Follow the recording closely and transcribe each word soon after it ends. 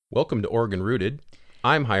Welcome to Oregon Rooted.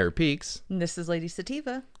 I'm Higher Peaks. And this is Lady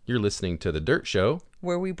Sativa, You're listening to The Dirt Show.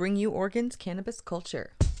 where we bring you Oregon's cannabis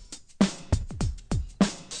culture.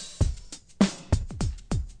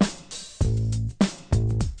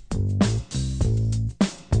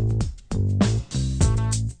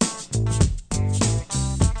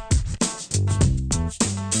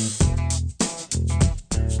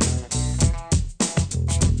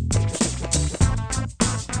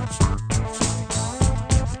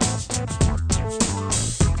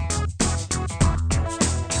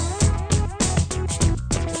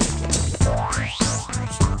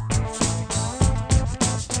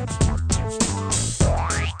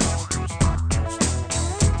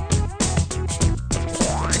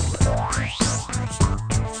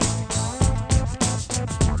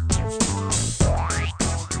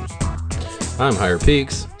 I'm Higher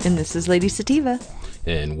Peaks, And this is Lady Sativa.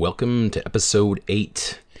 and welcome to episode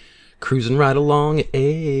 8. Cruising right along at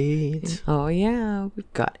 8. Oh, yeah.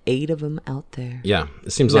 We've got 8 of them out there. Yeah,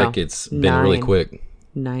 it seems No, like it's been really 9. quick.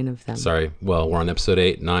 9 of them. Sorry. Well, we're on episode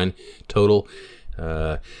 8, 9 total.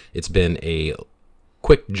 It's been a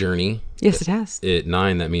quick journey. Yes, it has. At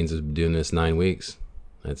 9, that means we've been doing this 9 weeks.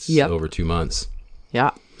 That's Yep. over 2 months.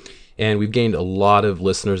 Yeah. And we've gained a lot of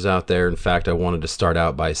listeners out there. In fact, I wanted to start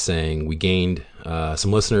out by saying we gained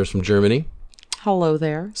some listeners from Germany. Hello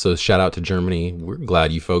there. So shout out to Germany. We're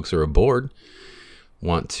glad you folks are aboard.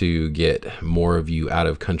 Want to get more of you out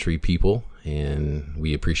of country people, and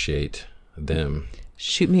we appreciate them.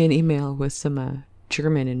 Shoot me an email with some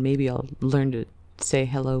German, and maybe I'll learn to say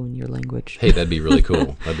hello in your language. Hey, that'd be really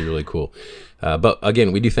cool. That'd be really cool. But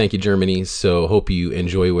again, we do thank you, Germany. So hope you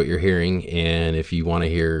enjoy what you're hearing. And if you want to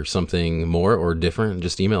hear something more or different,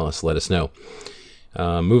 just email us. Let us know.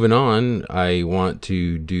 Moving on, I want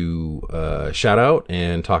to do a shout out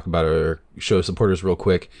and talk about our show supporters real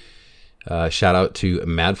quick. Shout out to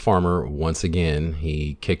Mad Farmer once again.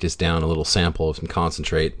 He kicked us down a little sample of some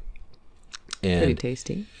concentrate. Pretty And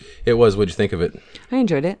tasty. it was, what'd you think of it? I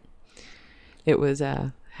enjoyed it. It was,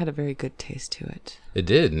 had a very good taste to it. It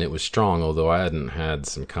did, and it was strong, although I hadn't had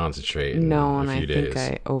some concentrate in No, a and few I days. think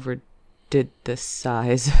I overdid the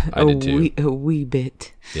size I did too. a wee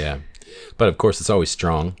bit. Yeah. But of course, it's always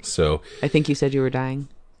strong. So, I think you said you were dying.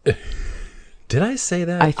 did I say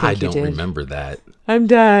that? I think you don't did. remember that. I'm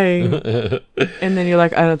dying. And then you're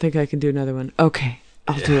like, I don't think I can do another one. Okay,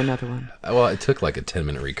 I'll do another one. Well, it took like a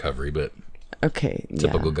 10-minute recovery, but Okay.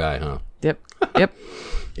 typical Yeah. guy, huh? Yep. Yep.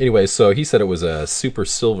 Anyway, so he said it was a super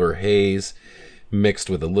silver haze mixed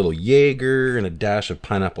with a little Jaeger and a dash of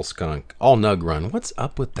pineapple skunk. All Nug Run. What's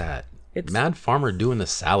up with that? It's- Mad Farmer doing the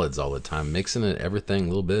salads all the time, mixing it everything, a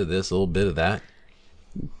little bit of this, a little bit of that.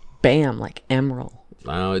 Bam, like emerald.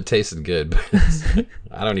 I know it tasted good, but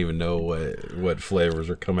I don't even know what flavors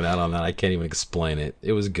are coming out on that. I can't even explain it.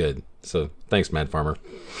 It was good. So thanks, Mad Farmer.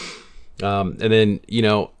 And then,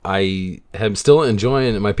 I am still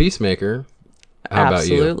enjoying my Peacemaker. How about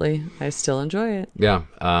you? Absolutely. I still enjoy it. Yeah.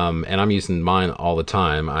 And I'm using mine all the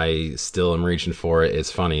time. I still am reaching for it.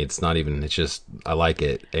 It's funny. It's just, I like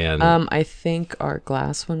it. And I think our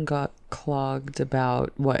glass one got clogged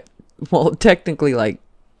about technically like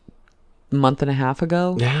a month and a half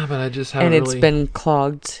ago. yeah, but I just haven't And it's really, been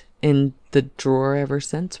clogged in the drawer ever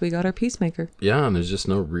since we got our Peacemaker. yeah, and there's just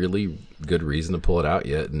no really good reason to pull it out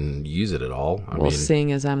yet and use it at all. I Well, mean,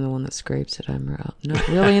 seeing as I'm the one that scrapes it, I'm not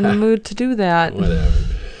really in the mood to do that. whatever.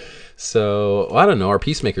 So, I don't know. Our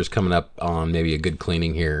Peacemaker's coming up on maybe a good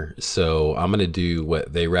cleaning here. So, I'm going to do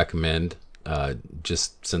what they recommend.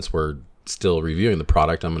 Just since we're still reviewing the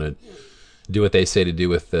product, I'm going to do what they say to do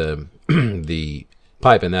with the the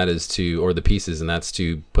pipe, and that is or the pieces, and that's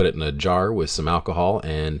to put it in a jar with some alcohol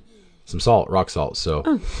and some salt, rock salt.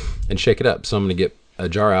 So, and shake it up. So, I'm going to get a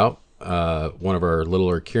jar out, one of our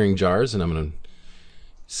littler curing jars, and I'm going to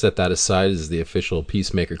set that aside as the official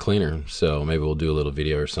Peacemaker cleaner. So maybe we'll do a little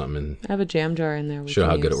video or something and I have a jam jar in there. show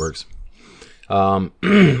how good it works. On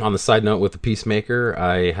the side note with the Peacemaker,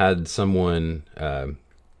 I had someone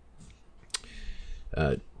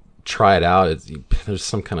try it out. There's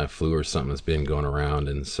some kind of flu or something that's been going around,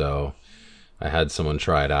 and so I had someone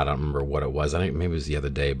try it out. I don't remember what it was. I think maybe it was the other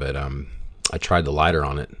day, but I tried the lighter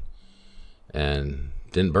on it and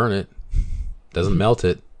didn't burn it. Doesn't melt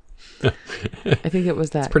it. I think it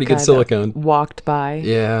was that. pretty good guy that silicone. walked by.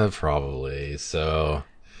 Yeah, probably. So,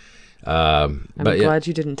 I'm but yeah, glad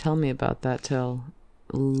you didn't tell me about that till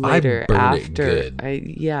I later burned it after. good.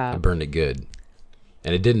 I burned it good,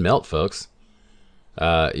 and it didn't melt, folks.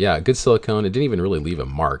 Yeah, good silicone. It didn't even really leave a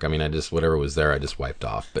mark. I mean, whatever was there, I just wiped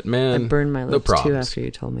off. But man, I burned my no lips too problems. after you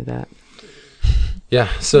told me that. Yeah,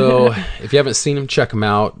 so if you haven't seen them, check them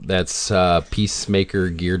out. That's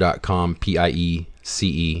peacemakergear.com, Piece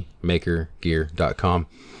makergear.com.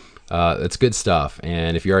 It's good stuff.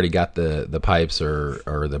 And if you already got the pipes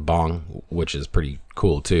or the bong, which is pretty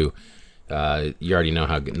cool too, you already know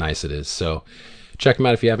how nice it is. So check them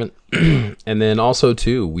out if you haven't. And then also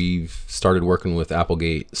too, we've started working with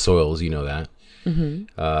Applegate Soils. You know that.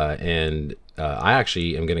 And I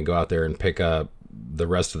actually am going to go out there and pick up the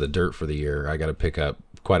rest of the dirt for the year. I got to pick up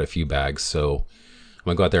quite a few bags. So I'm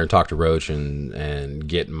going to go out there and talk to Roach and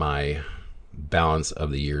get my balance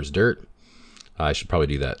of the year's dirt. I should probably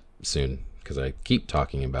do that soon because I keep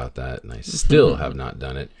talking about that and I still have not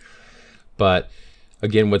done it. But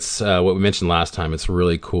again, what we mentioned last time, it's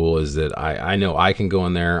really cool is that I know I can go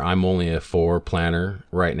in there. I'm only a 4 planter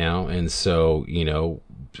right now. And so,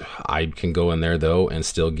 I can go in there though and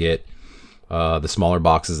still get the smaller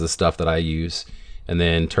boxes of stuff that I use, and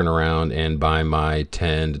then turn around and buy my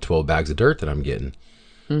 10 to 12 bags of dirt that I'm getting.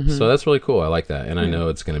 So that's really cool. I like that. And I know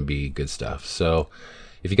it's going to be good stuff. So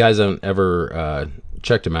if you guys haven't ever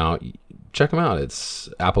checked them out, check them out. It's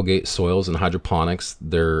Applegate Soils and Hydroponics.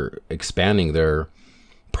 They're expanding their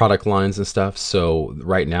product lines and stuff. So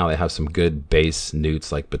right now they have some good base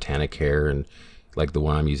newts like Botanicare and like the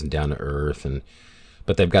one I'm using, Down to Earth,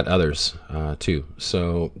 but they've got others too.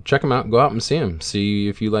 So check them out. Go out and see them. See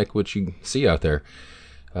if you like what you see out there.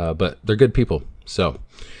 But they're good people. So,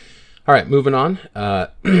 all right, moving on.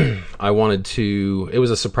 I wanted to. It was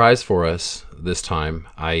a surprise for us this time.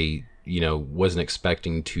 I wasn't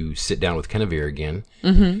expecting to sit down with Kenavir again.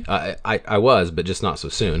 I was, but just not so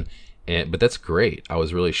soon. But that's great. I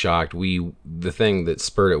was really shocked. The thing that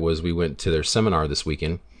spurred it was we went to their seminar this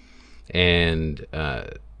weekend, and.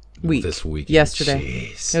 This week.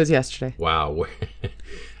 Yesterday. Jeez. It was yesterday. Wow.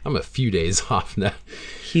 I'm a few days off now.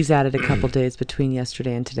 He's added a couple days between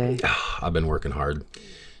yesterday and today. I've been working hard.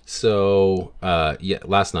 So,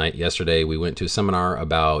 yesterday, we went to a seminar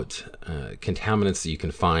about contaminants that you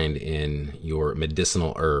can find in your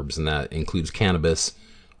medicinal herbs, and that includes cannabis,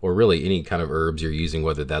 or really any kind of herbs you're using,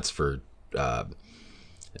 whether that's for the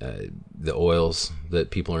oils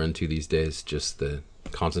that people are into these days, just the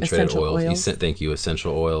concentrated essential oils. Thank you,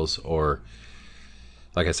 essential oils, or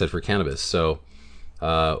like I said, for cannabis. So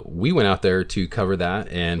we went out there to cover that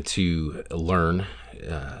and to learn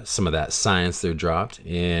some of that science they dropped,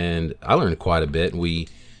 and I learned quite a bit. We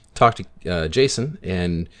talked to Jason,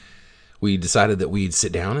 and we decided that we'd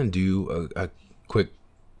sit down and do a quick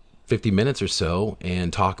 50 minutes or so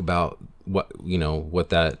and talk about what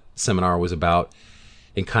that seminar was about,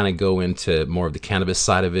 and kind of go into more of the cannabis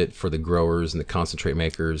side of it for the growers and the concentrate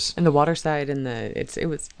makers. And the water side and it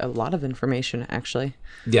was a lot of information, actually.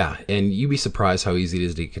 Yeah, and you'd be surprised how easy it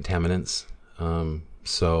is to get contaminants.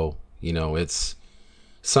 So, it's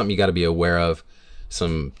something you got to be aware of,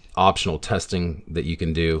 some optional testing that you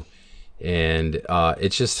can do. And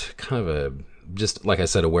it's just kind of just like I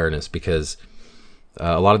said, awareness, because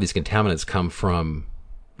a lot of these contaminants come from,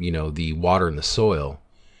 the water and the soil.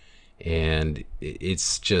 And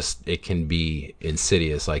it can be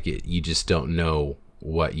insidious. Like you just don't know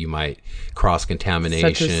what you might cross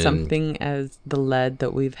contamination. Such as something as the lead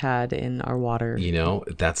that we've had in our water.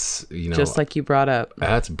 That's, just like you brought up.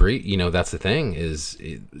 That's that's the thing is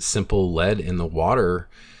simple lead in the water.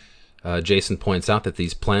 Jason points out that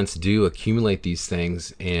these plants do accumulate these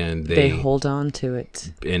things, and they hold on to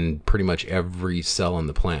it in pretty much every cell in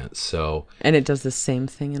the plant. So, and it does the same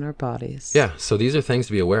thing in our bodies. Yeah. So these are things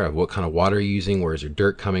to be aware of. What kind of water you're using? Where is your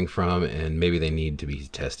dirt coming from? And maybe they need to be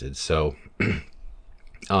tested. So,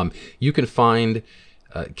 you can find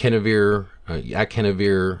Kenavir at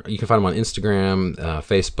Kenavir. You can find them on Instagram,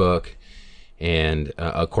 Facebook, and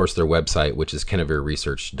of course their website, which is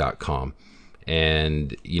kenavirresearch.com.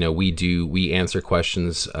 And we answer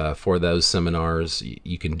questions for those seminars.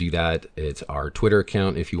 You can do that. It's our Twitter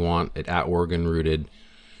account if you want, at Oregon Rooted,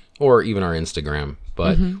 or even our Instagram.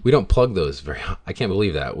 But we don't plug those I can't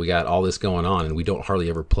believe that we got all this going on and we don't hardly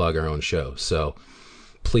ever plug our own show. So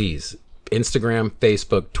please, Instagram,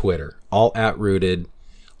 Facebook, Twitter, all at Rooted.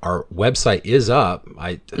 Our website is up.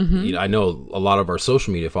 I know a lot of our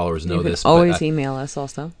social media followers know this. Always email us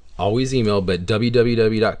also. Always email, but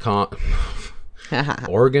www.com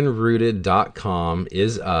OregonRooted.com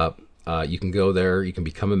is up. You can go there. You can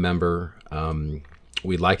become a member.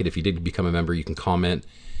 We'd like it if you did become a member. You can comment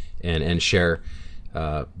and share.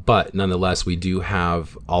 But nonetheless, we do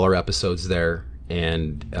have all our episodes there,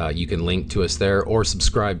 and you can link to us there or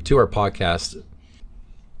subscribe to our podcast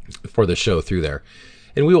for the show through there.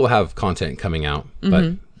 And we will have content coming out,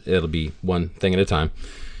 but it'll be one thing at a time.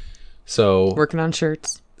 So working on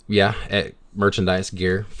shirts. Yeah. merchandise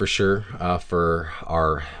gear for sure for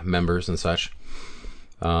our members and such.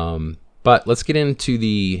 But let's get into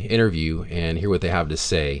the interview and hear what they have to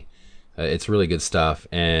say. It's really good stuff,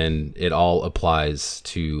 and it all applies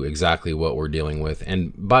to exactly what we're dealing with.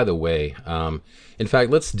 And by the way, in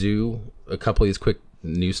fact, let's do a couple of these quick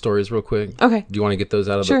news stories real quick. Okay. Do you want to get those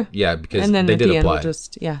out of Sure. Yeah, because And then they at did the end, apply. we'll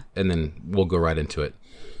just, And then we'll go right into it.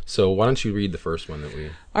 So why don't you read the first one that we...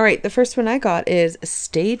 All right, the first one I got is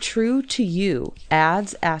Stay True to You.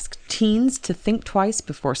 Ads ask teens to think twice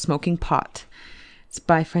before smoking pot. It's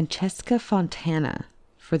by Francesca Fontana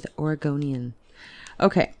for the Oregonian.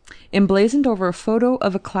 Okay, emblazoned over a photo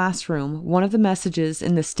of a classroom, one of the messages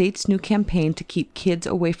in the state's new campaign to keep kids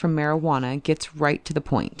away from marijuana gets right to the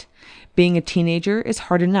point. Being a teenager is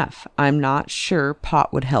hard enough. I'm not sure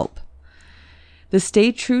pot would help. The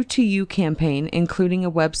Stay True to You campaign, including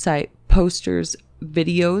a website, posters,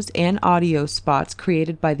 videos, and audio spots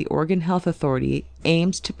created by the Oregon Health Authority,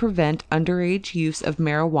 aims to prevent underage use of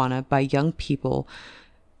marijuana by young people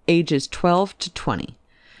ages 12 to 20.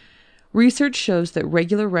 Research shows that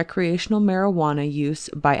regular recreational marijuana use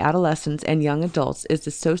by adolescents and young adults is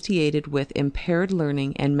associated with impaired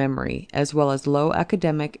learning and memory, as well as low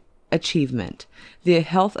academic achievement. The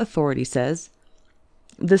health authority says,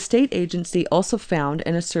 the state agency also found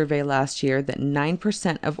in a survey last year that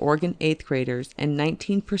 9% of Oregon 8th graders and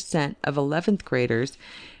 19% of 11th graders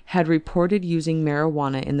had reported using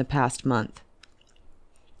marijuana in the past month.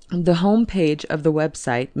 The homepage of the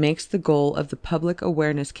website makes the goal of the public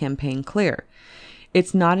awareness campaign clear.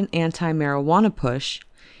 It's not an anti-marijuana push.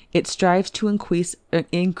 It strives to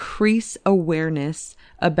increase awareness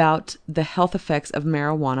about the health effects of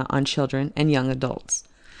marijuana on children and young adults.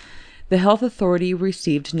 The health authority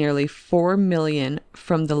received nearly $4 million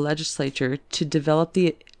from the legislature to develop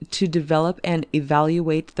and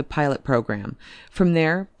evaluate the pilot program. From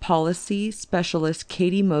there, policy specialist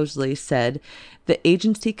Katie Mosley said the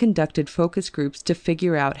agency conducted focus groups to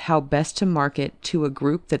figure out how best to market to a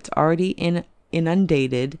group that's already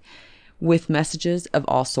inundated with messages of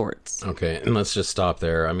all sorts. Okay, and let's just stop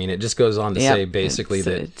there. I mean, it just goes on to say basically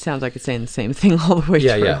that... It sounds like it's saying the same thing all the way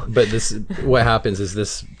through. Yeah, but what happens is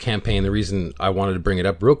this campaign, the reason I wanted to bring it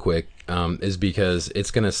up real quick is because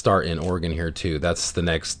it's going to start in Oregon here too. That's the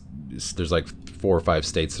next... There's like 4 or 5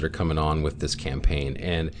 states that are coming on with this campaign.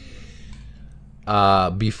 And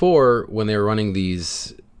before, when they were running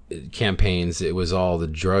these campaigns, it was all the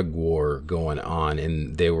drug war going on,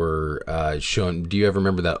 and they were showing... Do you ever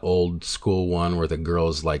remember that old school one where the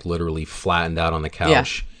girl's like literally flattened out on the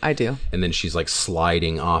couch? Yeah, I do. And then she's like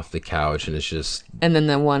sliding off the couch, and it's just... And then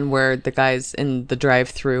the one where the guy's in the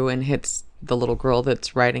drive-thru and hits the little girl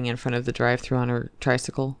that's riding in front of the drive-thru on her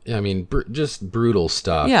tricycle. Yeah, I mean, just brutal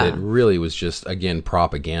stuff. Yeah. It really was just, again,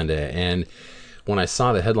 propaganda. And when I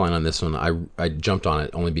saw the headline on this one, I jumped on it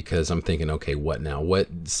only because I'm thinking, okay, what now?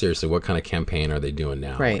 Seriously, what kind of campaign are they doing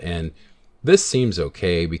now? Right. And this seems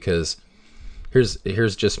okay because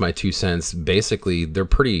here's just my 2 cents. Basically, they're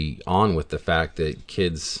pretty on with the fact that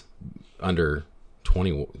kids under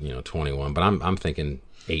 21, but I'm thinking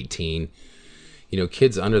 18.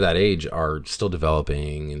 Kids under that age are still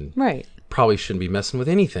developing and right. Probably shouldn't be messing with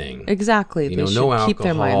anything. Exactly. They should no keep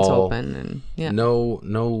their minds alcohol, open and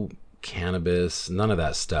no cannabis, none of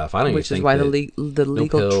that stuff. I don't Which even think is why that the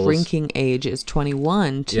legal pills. Drinking age is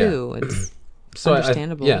 21 too. Yeah. It's So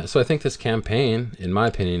understandable. so I think this campaign, in my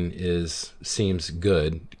opinion, seems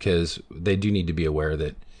good because they do need to be aware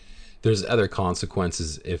that there's other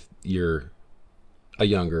consequences if you're a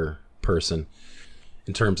younger person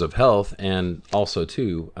in terms of health, and also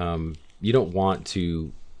too, you don't want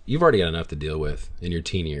to. You've already got enough to deal with in your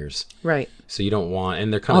teen years, Right. so you don't want.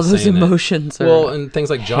 And they're kind All of those saying emotions that, are and things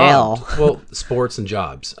like hell. jobs, sports and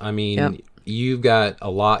jobs. I mean, Yep. you've got a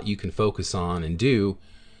lot you can focus on and do,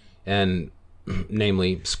 and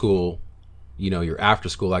namely school. Your after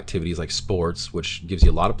school activities like sports, which gives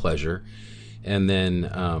you a lot of pleasure, and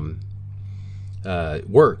then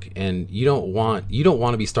work. And you don't want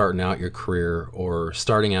to be starting out your career or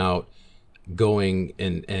starting out going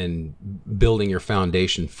and building your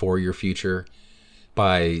foundation for your future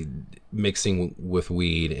by mixing with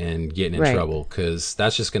weed and getting in Right. trouble, because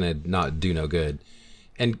that's just going to not do no good.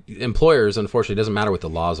 And employers, unfortunately, it doesn't matter what the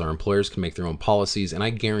laws are. Employers can make their own policies, and I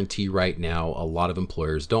guarantee right now a lot of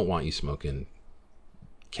employers don't want you smoking,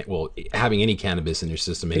 having any cannabis in your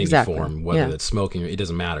system in Exactly. any form, whether Yeah. that's smoking, it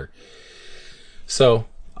doesn't matter. So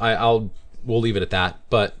we'll leave it at that.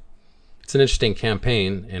 But it's an interesting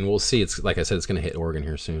campaign, and we'll see. It's like I said, it's going to hit Oregon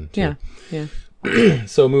here soon, too. Yeah.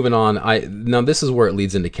 So moving on, now this is where it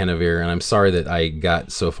leads into Kenavir, and I'm sorry that I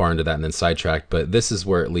got so far into that and then sidetracked, but this is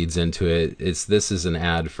where it leads into it. This is an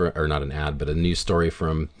ad for, or not an ad, but a news story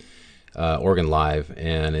from Oregon Live,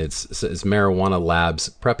 and it's marijuana labs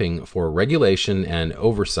prepping for regulation and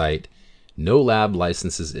oversight. No lab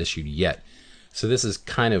licenses issued yet. So this is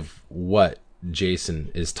kind of what Jason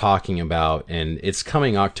is talking about, and it's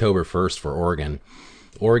coming October 1st for Oregon.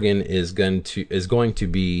 Oregon is going to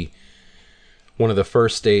be one of the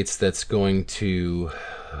first states that's going to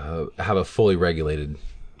have a fully regulated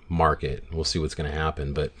market. We'll see what's going to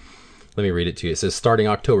happen, but let me read it to you. It says, starting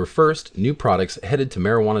October 1st, new products headed to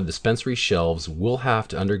marijuana dispensary shelves will have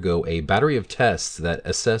to undergo a battery of tests that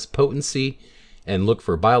assess potency and look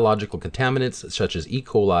for biological contaminants such as E.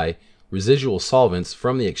 coli, residual solvents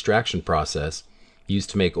from the extraction process used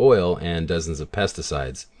to make oil, and dozens of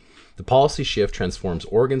pesticides. The policy shift transforms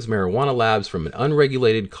Oregon's marijuana labs from an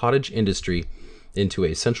unregulated cottage industry into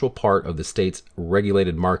a central part of the state's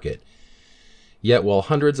regulated market. Yet, while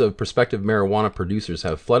hundreds of prospective marijuana producers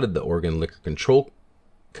have flooded the Oregon Liquor Control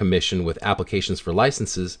Commission with applications for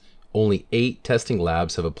licenses, only 8 testing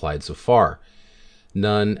labs have applied so far.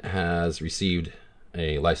 None has received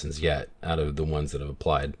a license yet out of the ones that have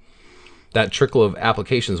applied. That trickle of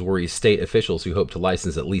applications worries state officials who hope to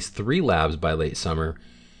license at least 3 labs by late summer.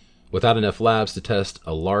 Without enough labs to test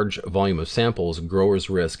a large volume of samples, growers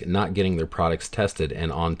risk not getting their products tested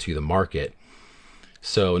and onto the market.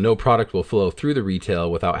 So no product will flow through the retail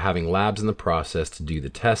without having labs in the process to do the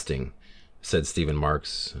testing, said Stephen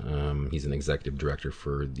Marks. He's an executive director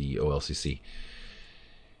for the OLCC.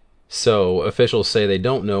 So officials say they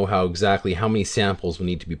don't know how many samples will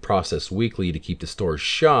need to be processed weekly to keep the stores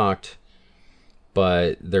shocked,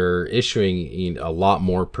 but they're issuing a lot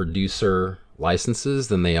more producer licenses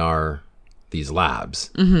than they are these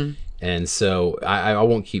labs. Mm-hmm. And so I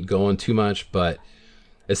won't keep going too much, but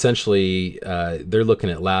essentially they're looking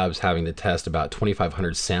at labs having to test about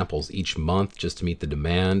 2,500 samples each month just to meet the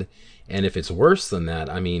demand. And if it's worse than that,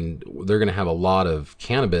 I mean, they're going to have a lot of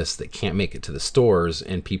cannabis that can't make it to the stores,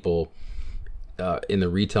 and people in the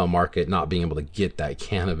retail market not being able to get that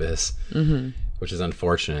cannabis, which is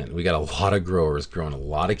unfortunate. We got a lot of growers growing a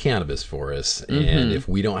lot of cannabis for us. And if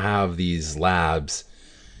we don't have these labs,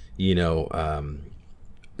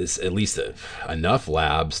 it's at least enough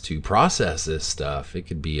labs to process this stuff, it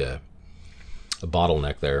could be a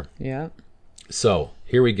bottleneck there. Yeah. So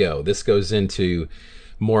here we go. This goes into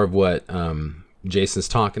more of what Jason's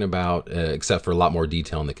talking about, except for a lot more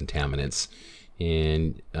detail on the contaminants.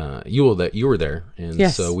 And you were there, and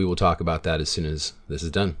yes. So we will talk about that as soon as this is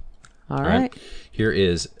done. All right. Here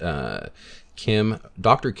is Dr.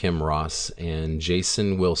 Kim Ross and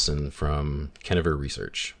Jason Wilson from Kenavir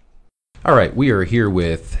Research. All right, we are here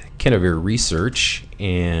with Kenavir Research,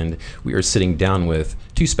 and we are sitting down with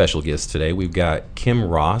 2 special guests today. We've got Kim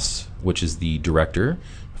Ross, which is the director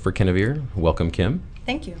for Kenavir. Welcome, Kim.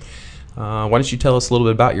 Thank you. Why don't you tell us a little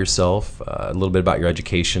bit about yourself, a little bit about your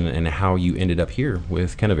education, and how you ended up here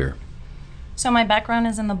with Kenavir? So my background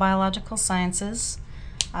is in the biological sciences.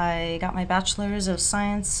 I got my bachelor's of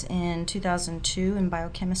science in 2002 in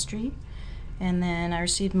biochemistry, and then I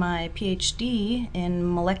received my PhD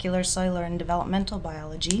in molecular, cellular, and developmental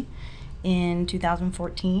biology in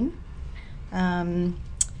 2014.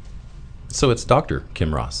 So it's Dr.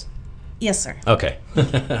 Kim Ross? Yes, sir. Okay.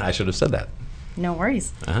 I should have said that. No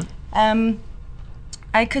worries. Uh-huh.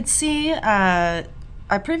 I could see, I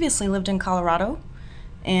previously lived in Colorado,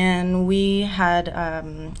 and we had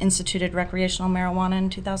instituted recreational marijuana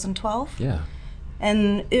in 2012. Yeah.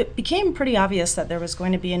 And it became pretty obvious that there was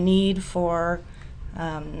going to be a need for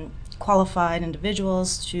qualified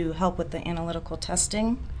individuals to help with the analytical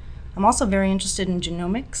testing. I'm also very interested in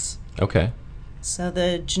genomics. Okay. So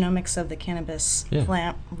the genomics of the cannabis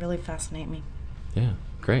plant really fascinate me. Yeah,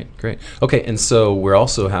 great. Okay, and so we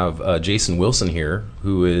also have Jason Wilson here,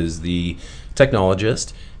 who is the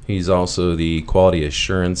technologist. He's also the quality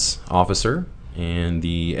assurance officer and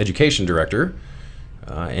the education director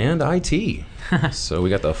and IT. So we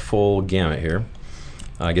got the full gamut here.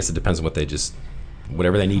 I guess it depends on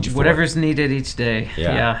whatever they need you for. Whatever's needed each day.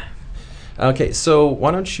 Yeah. Okay, so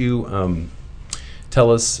why don't you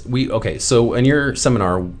tell us, so in your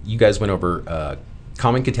seminar, you guys went over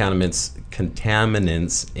common contaminants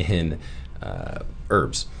in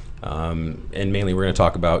herbs. And mainly we're going to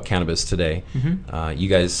talk about cannabis today. Mm-hmm. You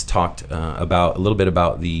guys talked a little bit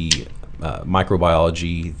about the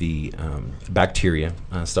microbiology, the bacteria,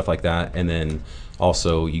 stuff like that. And then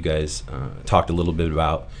also you guys talked a little bit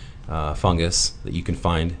about fungus that you can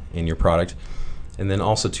find in your product. And then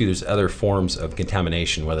also too, there's other forms of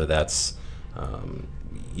contamination, whether that's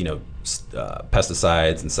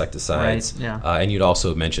pesticides, insecticides, Right, yeah. And you'd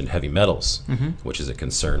also mentioned heavy metals, which is a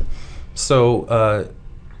concern. So,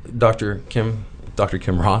 Dr. Kim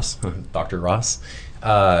Ross, Dr. Ross,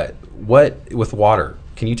 what with water?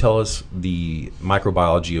 Can you tell us the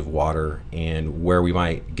microbiology of water and where we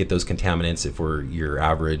might get those contaminants if we're your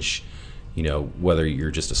average, whether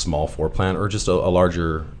you're just a small foreplant or just a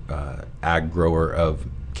larger ag grower of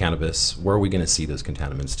cannabis? Where are we going to see those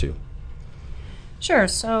contaminants too? Sure.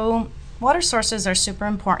 So water sources are super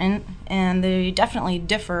important, and they definitely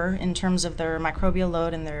differ in terms of their microbial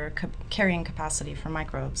load and their carrying capacity for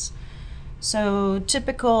microbes. So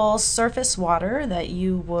typical surface water that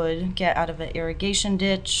you would get out of an irrigation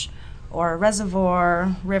ditch or a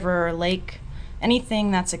reservoir, river, lake, anything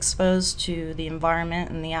that's exposed to the environment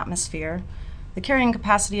and the atmosphere, the carrying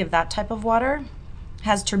capacity of that type of water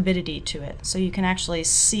has turbidity to it. So you can actually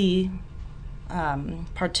see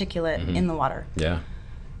particulate in the water. Yeah.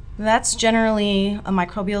 That's generally a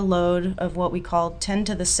microbial load of what we call 10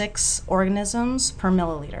 to the 6 organisms per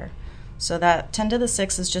milliliter. So that 10 to the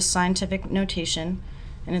 6 is just scientific notation,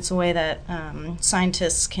 and it's a way that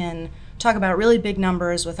scientists can talk about really big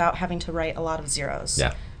numbers without having to write a lot of zeros.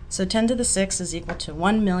 Yeah. So 10 to the 6 is equal to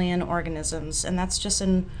 1 million organisms, and that's just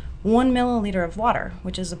in 1 milliliter of water,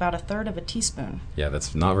 which is about a third of a teaspoon. Yeah,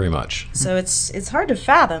 that's not very much. So it's hard to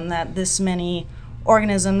fathom that this many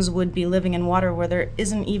organisms would be living in water where there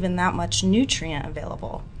isn't even that much nutrient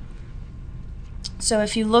available. So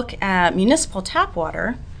if you look at municipal tap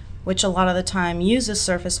water, which a lot of the time uses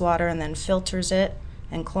surface water and then filters it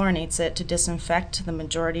and chlorinates it to disinfect the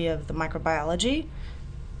majority of the microbiology,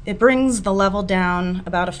 it brings the level down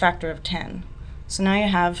about a factor of 10. So now you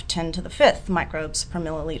have 10 to the 5th microbes per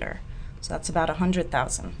milliliter. So that's about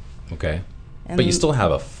 100,000. Okay. And But you still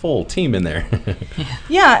have a full team in there.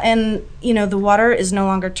 yeah, and the water is no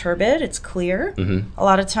longer turbid, it's clear. Mm-hmm. A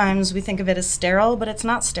lot of times we think of it as sterile, but it's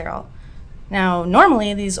not sterile. Now,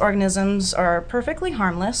 normally these organisms are perfectly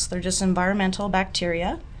harmless. They're just environmental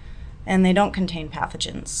bacteria, and they don't contain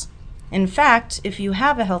pathogens. In fact, if you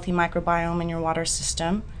have a healthy microbiome in your water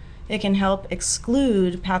system, it can help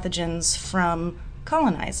exclude pathogens from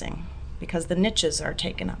colonizing because the niches are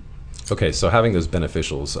taken up. Okay, so having those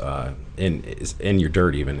beneficials in your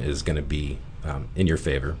dirt even is going to be in your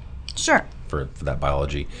favor. Sure. For that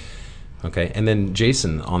biology. Okay, and then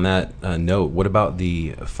Jason, on that note, what about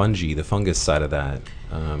the fungi, the fungus side of that?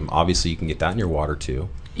 Obviously, you can get that in your water too.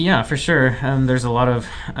 Yeah, for sure. There's a lot of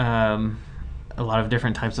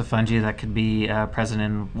different types of fungi that could be present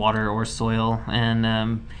in water or soil,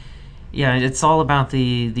 and yeah, it's all about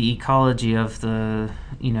the ecology of the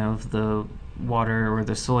the water or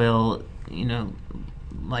the soil.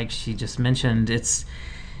 Like she just mentioned, it's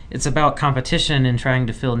about competition and trying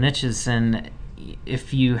to fill niches, and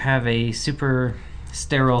if you have a super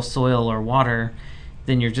sterile soil or water,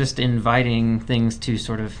 then you're just inviting things to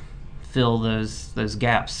sort of fill those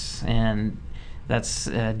gaps, and that's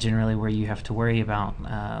generally where you have to worry about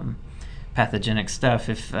pathogenic stuff.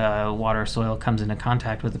 If water or soil comes into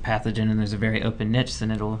contact with a pathogen and there's a very open niche,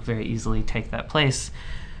 then it'll very easily take that place.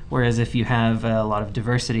 Whereas if you have a lot of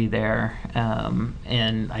diversity there,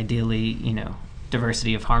 and ideally,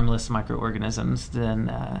 diversity of harmless microorganisms,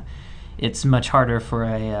 then it's much harder for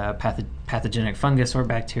a pathogenic fungus or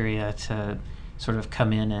bacteria to sort of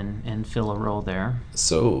come in and fill a role there.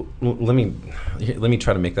 So let me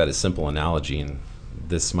try to make that a simple analogy, and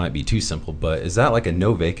this might be too simple, but is that like a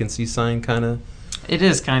no vacancy sign kind of? It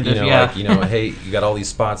is kind of, yeah. Like, hey, you got all these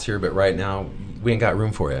spots here, but right now we ain't got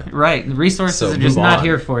room for you. Right, the resources So are just move not on.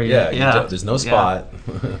 here for you. Yeah. There's no spot.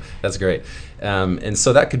 That's great. And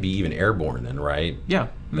so that could be even airborne then, right? Yeah.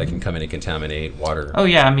 That can come in and contaminate water. Oh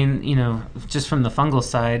yeah, I mean, just from the fungal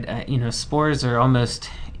side, spores are almost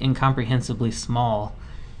incomprehensibly small,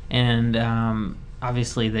 and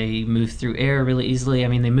obviously they move through air really easily. I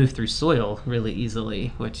mean, they move through soil really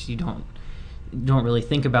easily, which you don't really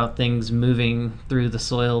think about things moving through the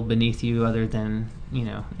soil beneath you other than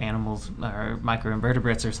animals or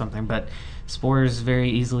microinvertebrates or something. But spores very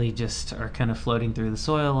easily just are kind of floating through the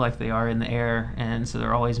soil like they are in the air, and so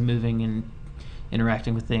they're always moving and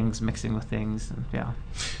interacting with things, mixing with things, and yeah.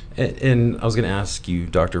 And I was going to ask you,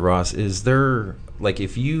 Dr. Ross, is there, like,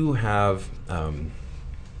 if you have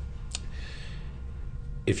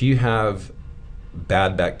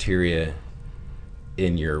bad bacteria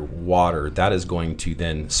in your water, that is going to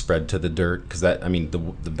then spread to the dirt, because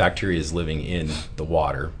the bacteria is living in the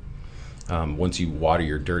water. Once you water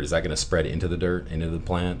your dirt, is that going to spread into the dirt, into the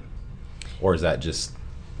plant, or is that just?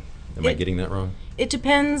 Am I getting that wrong? It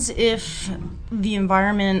depends if the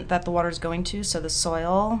environment that the water is going to, so the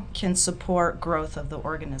soil, can support growth of the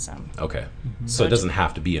organism. Okay. So it doesn't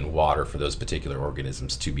have to be in water for those particular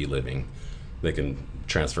organisms to be living. They can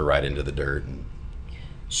transfer right into the dirt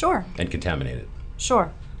Sure, and contaminate it.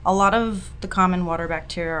 sure. A lot of the common water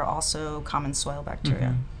bacteria are also common soil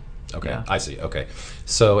bacteria. Okay, Yeah. I see. Okay.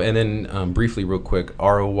 So, and then briefly, real quick,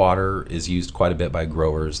 RO water is used quite a bit by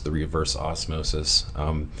growers, the reverse osmosis.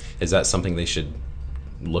 Is that something they should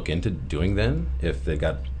look into doing then? If they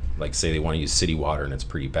got, like, say they want to use city water and it's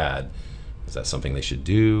pretty bad, is that something they should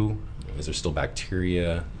do? Is there still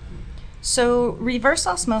bacteria? So, reverse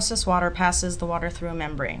osmosis water passes the water through a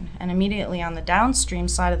membrane, and immediately on the downstream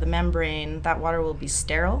side of the membrane, that water will be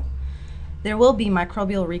sterile. There will be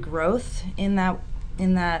microbial regrowth in that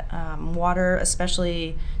water,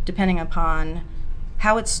 especially depending upon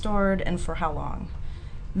how it's stored and for how long.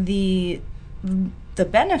 The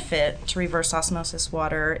benefit to reverse osmosis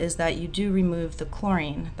water is that you do remove the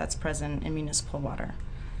chlorine that's present in municipal water.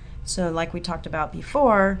 So, like we talked about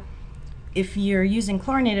before, if you're using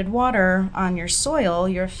chlorinated water on your soil,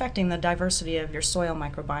 you're affecting the diversity of your soil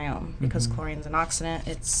microbiome because chlorine's an oxidant.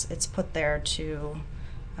 It's put there to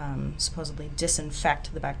supposedly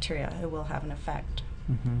disinfect the bacteria. It will have an effect.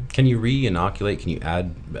 Can you re-inoculate? Can you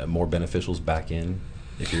add more beneficials back in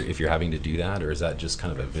if you're having to do that, or is that just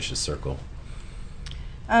kind of a vicious circle?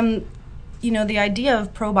 The idea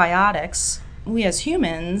of probiotics, we as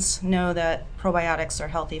humans know that probiotics are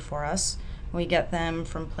healthy for us. We get them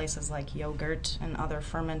from places like yogurt and other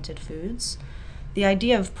fermented foods. The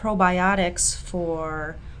idea of probiotics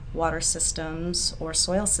for water systems or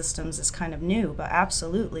soil systems is kind of new, but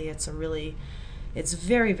absolutely it's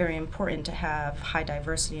very, very important to have high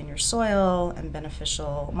diversity in your soil and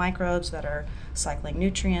beneficial microbes that are cycling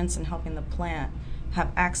nutrients and helping the plant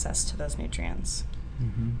have access to those nutrients.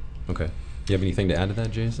 Okay. Do you have anything to add to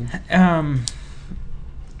that, Jason?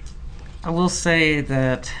 I will say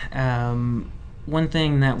that one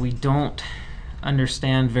thing that we don't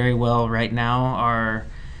understand very well right now are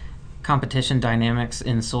competition dynamics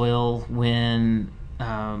in soil when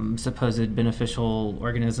supposed beneficial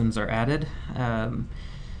organisms are added.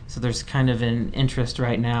 So there's kind of an interest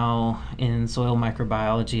right now in soil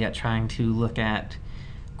microbiology at trying to look at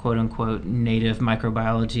quote-unquote native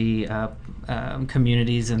microbiology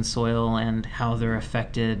communities in soil and how they're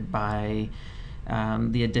affected by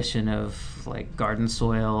the addition of like garden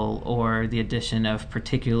soil or the addition of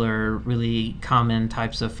particular really common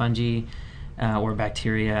types of fungi or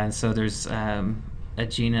bacteria. And so there's a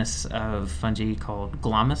genus of fungi called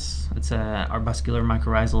Glomus. It's a arbuscular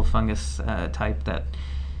mycorrhizal fungus type that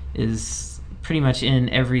is pretty much in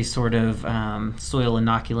every sort of soil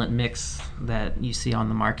inoculant mix that you see on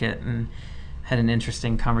the market. And had an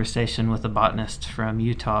interesting conversation with a botanist from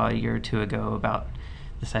Utah a year or two ago about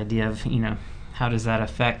this idea of, how does that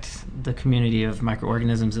affect the community of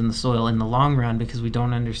microorganisms in the soil in the long run, because we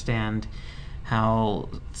don't understand how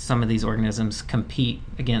some of these organisms compete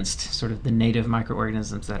against sort of the native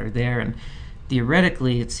microorganisms that are there. And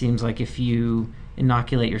theoretically, it seems like if you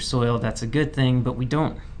inoculate your soil, that's a good thing, but we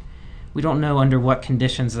don't know under what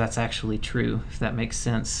conditions that's actually true, if that makes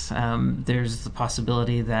sense. There's the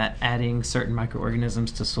possibility that adding certain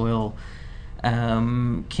microorganisms to soil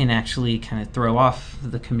can actually kind of throw off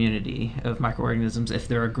the community of microorganisms if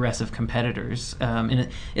they're aggressive competitors. And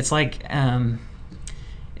it's like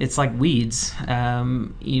weeds.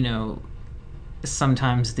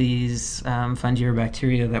 Sometimes these fungi or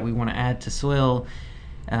bacteria that we want to add to soil,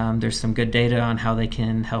 there's some good data on how they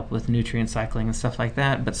can help with nutrient cycling and stuff like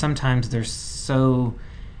that, but sometimes they're so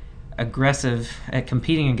aggressive at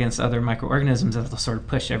competing against other microorganisms that they'll sort of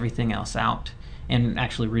push everything else out and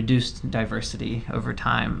actually reduce diversity over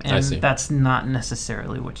time. And that's not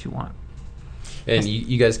necessarily what you want. And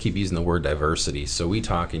you guys keep using the word diversity, so we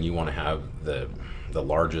talk and you want to have the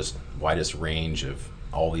largest, widest range of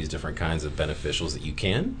all these different kinds of beneficials that you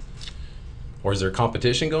can? Or is there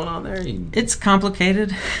competition going on there? It's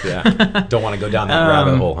complicated. Yeah. Don't want to go down that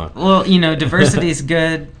rabbit hole, huh? Well, diversity is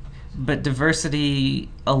good, but diversity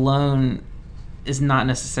alone is not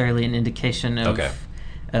necessarily an indication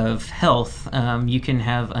of health. You can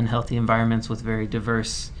have unhealthy environments with very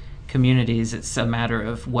diverse communities. It's a matter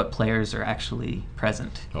of what players are actually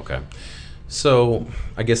present. Okay. So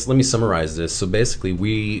I guess let me summarize this. So basically,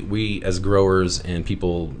 we as growers and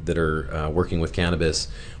people that are working with cannabis,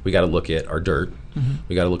 we got to look at our dirt. Mm-hmm.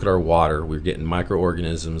 We got to look at our water. We're getting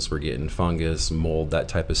microorganisms. We're getting fungus, mold, that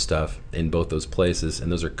type of stuff in both those places.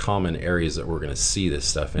 And those are common areas that we're going to see this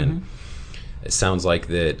stuff in. It sounds like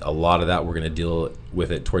that a lot of that we're going to deal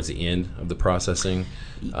with it towards the end of the processing.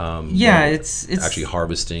 It's actually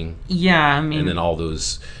harvesting. Yeah, I mean, and then all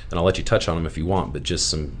those, and I'll let you touch on them if you want, but just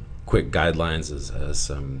some quick guidelines as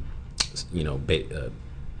some,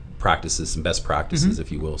 practices, some best practices,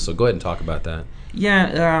 if you will. So go ahead and talk about that.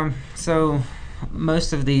 Yeah, so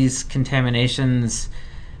most of these contaminations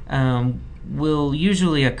will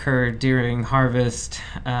usually occur during harvest,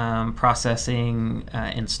 processing,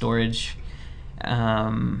 and storage.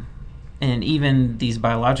 And even these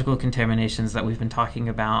biological contaminations that we've been talking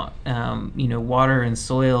about, water and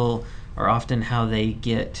soil are often how they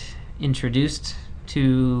get introduced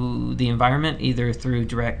to the environment, either through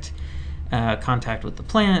direct contact with the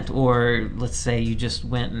plant, or let's say you just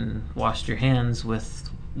went and washed your hands with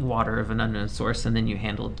water of an unknown source and then you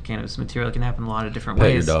handled cannabis material. It can happen a lot of different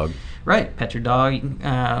ways. Pet your dog. Right, pet your dog.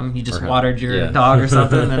 You just watered your dog or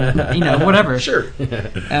something, and whatever. Sure.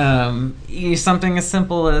 Something as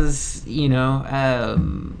simple as getting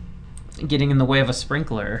in the way of a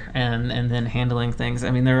sprinkler and then handling things.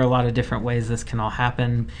 I mean, there are a lot of different ways this can all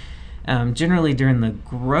happen. Generally, during the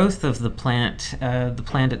growth of the plant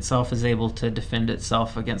itself is able to defend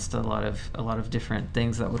itself against a lot of different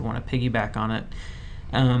things that would want to piggyback on it.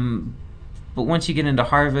 But once you get into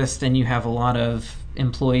harvest and you have a lot of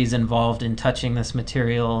employees involved in touching this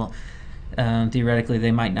material, theoretically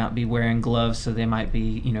they might not be wearing gloves, so they might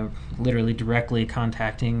be, literally directly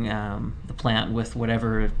contacting the plant with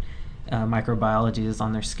whatever microbiology is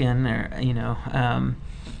on their skin, or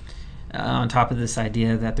on top of this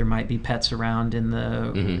idea that there might be pets around in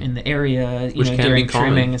the area, which can during be common.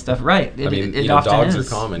 Trimming and stuff. Right. It often dogs is. are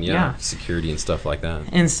common, security and stuff like that.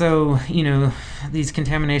 And so, these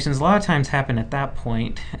contaminations a lot of times happen at that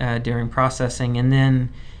point during processing. And then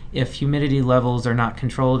if humidity levels are not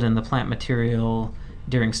controlled in the plant material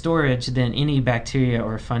during storage, then any bacteria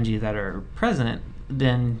or fungi that are present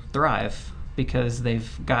then thrive because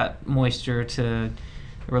they've got moisture to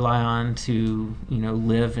rely on to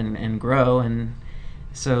live and grow. And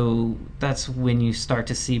so that's when you start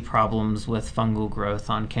to see problems with fungal growth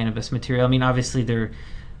on cannabis material. I mean, obviously there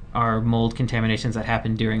are mold contaminations that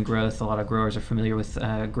happen during growth. A lot of growers are familiar with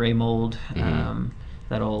gray mold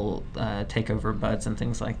that'll take over buds and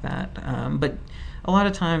things like that. But a lot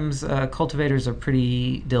of times cultivators are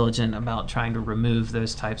pretty diligent about trying to remove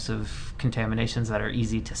those types of contaminations that are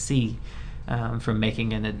easy to see from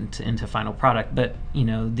making it into final product. But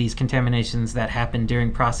these contaminations that happen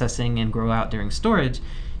during processing and grow out during storage,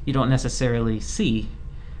 you don't necessarily see.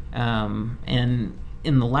 And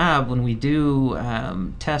in the lab, when we do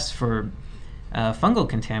tests for fungal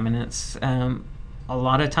contaminants, a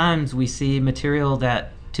lot of times we see material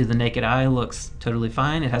that to the naked eye looks totally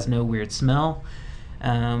fine. It has no weird smell.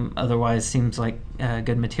 Otherwise seems like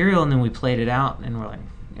good material. And then we plate it out and we're like,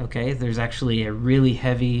 okay, there's actually a really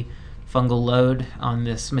heavy fungal load on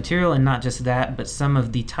this material, and not just that, but some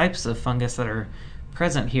of the types of fungus that are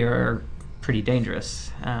present here are pretty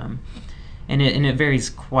dangerous. And it varies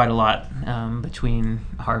quite a lot between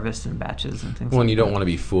harvest and batches and things. Well, and you don't want to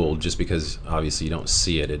be fooled just because obviously you don't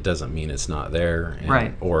see it. It doesn't mean it's not there,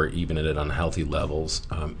 right? Or even at unhealthy levels.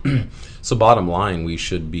 So bottom line, we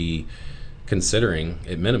should be considering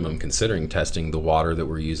testing the water that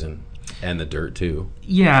we're using. And the dirt too.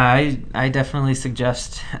 Yeah, I definitely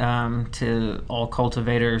suggest to all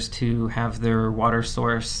cultivators to have their water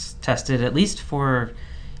source tested, at least for,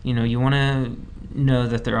 you want to know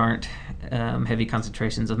that there aren't heavy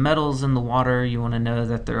concentrations of metals in the water. You want to know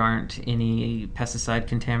that there aren't any pesticide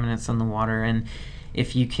contaminants in the water. And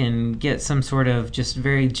if you can get some sort of just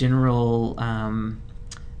very general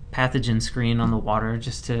pathogen screen on the water,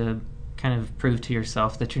 just to kind of prove to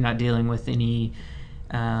yourself that you're not dealing with any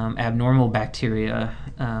abnormal bacteria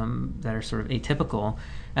that are sort of atypical,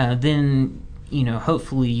 then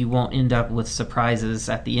hopefully you won't end up with surprises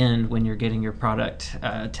at the end when you're getting your product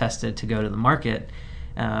tested to go to the market.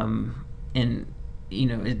 And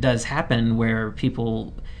it does happen where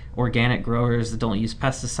organic growers that don't use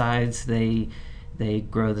pesticides, they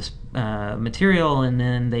grow this material and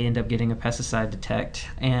then they end up getting a pesticide detect,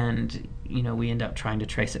 and we end up trying to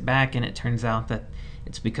trace it back, and it turns out that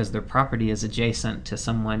it's because their property is adjacent to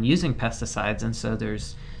someone using pesticides, and so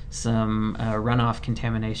there's some runoff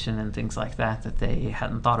contamination and things like that they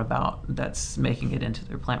hadn't thought about that's making it into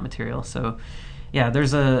their plant material. So yeah,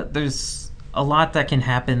 there's a lot that can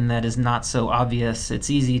happen that is not so obvious. It's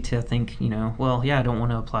easy to think, I don't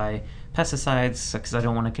want to apply pesticides because I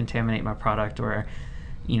don't want to contaminate my product, or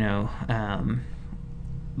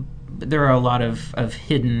there are a lot of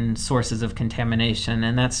hidden sources of contamination,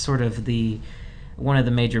 and that's sort of one of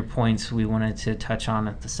the major points we wanted to touch on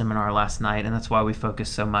at the seminar last night, and that's why we focus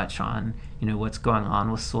so much on, what's going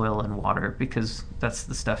on with soil and water, because that's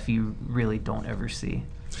the stuff you really don't ever see.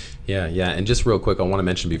 Yeah. And just real quick, I want to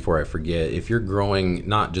mention before I forget, if you're growing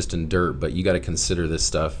not just in dirt, but you got to consider this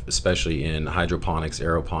stuff, especially in hydroponics,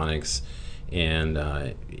 aeroponics, and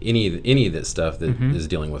any of that stuff that is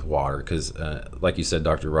dealing with water. Because like you said,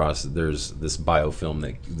 Dr. Ross, there's this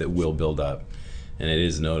biofilm that will build up, and it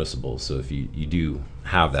is noticeable. So if you do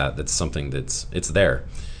have that's something it's there.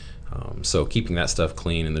 So keeping that stuff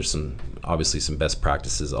clean, and there's obviously some best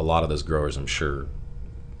practices. A lot of those growers, I'm sure,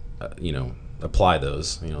 apply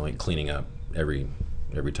those, like cleaning up every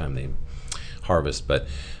time they harvest. But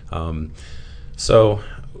so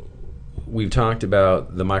we've talked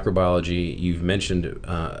about the microbiology. You've mentioned,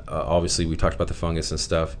 obviously, we talked about the fungus and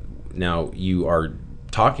stuff. Now you are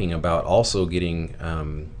talking about also getting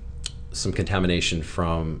some contamination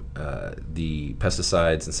from the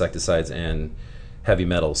pesticides, insecticides, and heavy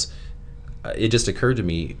metals. It just occurred to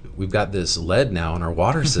me, we've got this lead now in our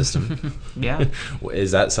water system. Yeah.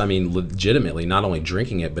 Is that, legitimately, not only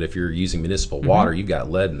drinking it, but if you're using municipal water, you've got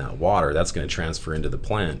lead in that water. That's going to transfer into the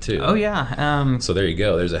plant, too. Oh, yeah. So there you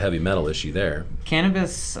go. There's a heavy metal issue there.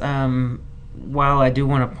 Cannabis, while I do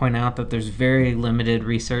want to point out that there's very limited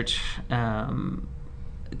research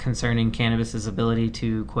concerning cannabis's ability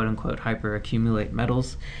to quote-unquote hyperaccumulate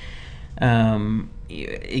metals,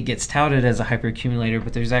 it gets touted as a hyperaccumulator,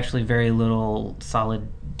 but there's actually very little solid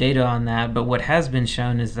data on that. But what has been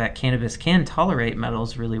shown is that cannabis can tolerate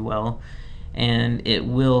metals really well, and it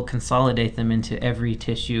will consolidate them into every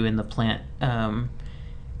tissue in the plant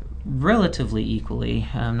relatively equally,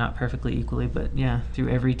 not perfectly equally, but yeah, through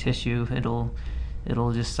every tissue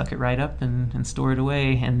it'll just suck it right up and store it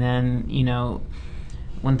away. And then,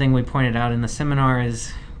 one thing we pointed out in the seminar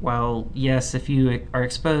is, while yes, if you are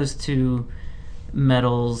exposed to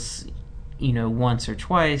metals, once or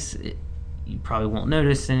twice, you probably won't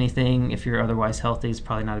notice anything. If you're otherwise healthy, it's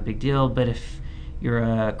probably not a big deal. But if you're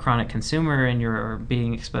a chronic consumer and you're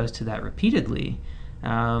being exposed to that repeatedly,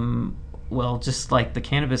 well, just like the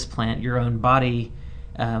cannabis plant, your own body,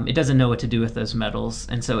 it doesn't know what to do with those metals,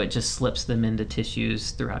 and so it just slips them into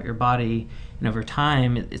tissues throughout your body. And over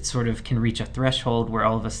time, it sort of can reach a threshold where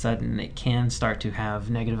all of a sudden it can start to have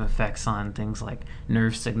negative effects on things like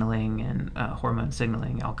nerve signaling and hormone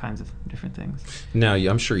signaling, all kinds of different things. Now,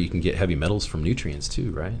 I'm sure you can get heavy metals from nutrients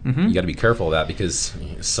too, right? You got to be careful of that, because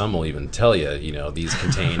some will even tell you, these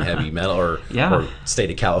contain heavy metal, or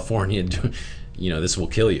state of California, this will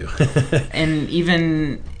kill you. And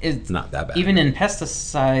even it's not that bad. Even in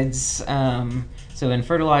pesticides, so in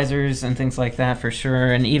fertilizers and things like that, for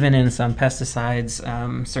sure, and even in some pesticides,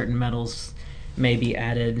 certain metals may be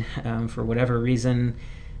added for whatever reason.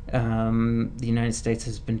 The United States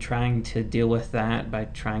has been trying to deal with that by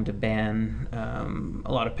trying to ban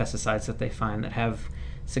a lot of pesticides that they find that have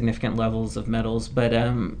significant levels of metals. But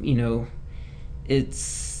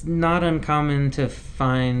it's not uncommon to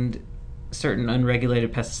find certain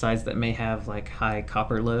unregulated pesticides that may have like high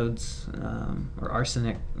copper loads or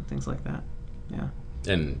arsenic and things like that. Yeah.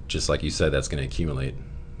 And just like you said, that's going to accumulate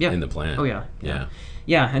in the plant. Oh, yeah.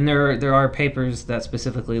 Yeah, and there are papers that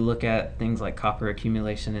specifically look at things like copper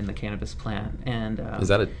accumulation in the cannabis plant. And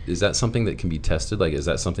is that something that can be tested? Like, is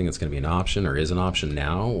that something that's going to be an option, or is an option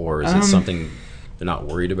now, or is it something they're not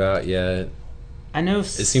worried about yet? I know it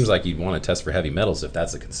seems like you'd want to test for heavy metals if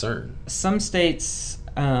that's a concern. Some states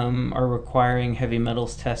are requiring heavy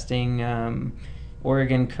metals testing.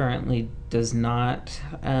 Oregon currently does not.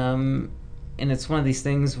 And it's one of these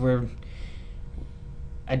things where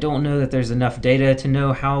I don't know that there's enough data to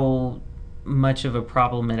know how much of a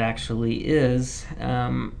problem it actually is.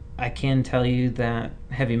 I can tell you that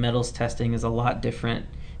heavy metals testing is a lot different.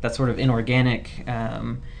 That sort of inorganic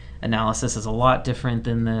analysis is a lot different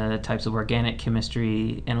than the types of organic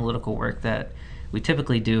chemistry analytical work that we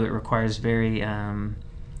typically do. It requires very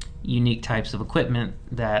unique types of equipment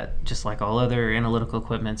that, just like all other analytical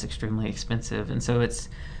equipment, is extremely expensive. And so it's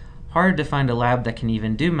hard to find a lab that can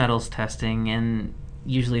even do metals testing, and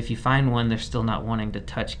usually if you find one, they're still not wanting to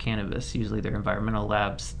touch cannabis. Usually they're environmental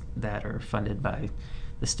labs that are funded by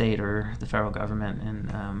the state or the federal government,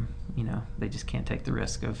 and they just can't take the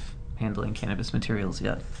risk of handling cannabis materials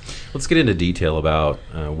yet. Let's get into detail about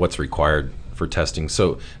what's required for testing.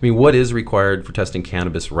 So, what is required for testing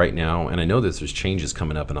cannabis right now? And I know that there's changes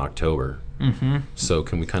coming up in October. So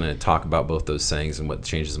can we kind of talk about both those things and what the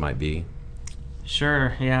changes might be?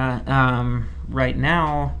 Sure, yeah. Right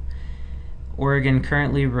now, Oregon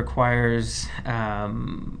currently requires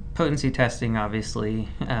potency testing, obviously,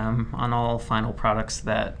 on all final products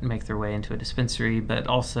that make their way into a dispensary, but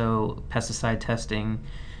also pesticide testing.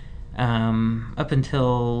 Up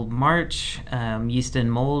until March, yeast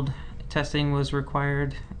and mold testing was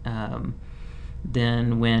required.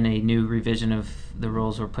 Then when a new revision of the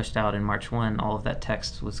rules were pushed out in March 1, all of that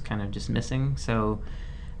text was kind of just missing. So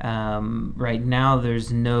right now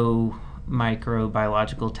there's no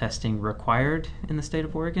microbiological testing required in the state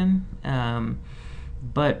of Oregon.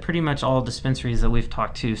 But pretty much all dispensaries that we've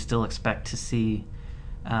talked to still expect to see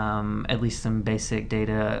at least some basic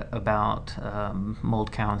data about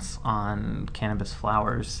mold counts on cannabis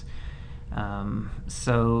flowers.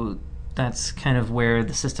 So that's kind of where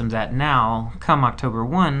the system's at now. Come October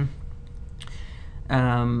 1,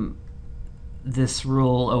 this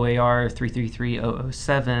rule OAR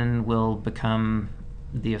 333007 will become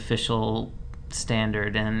the official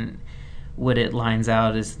standard, and what it lines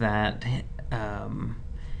out is that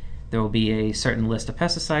there will be a certain list of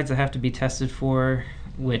pesticides that have to be tested for,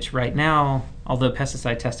 which right now, although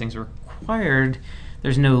pesticide testing is required,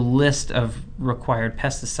 there's no list of required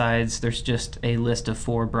pesticides. There's just a list of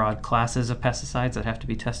 4 broad classes of pesticides that have to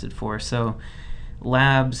be tested for. So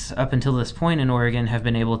labs up until this point in Oregon have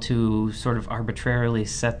been able to sort of arbitrarily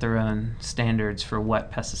set their own standards for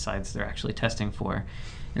what pesticides they're actually testing for.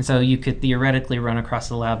 And so you could theoretically run across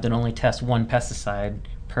a lab that only tests 1 pesticide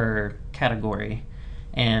per category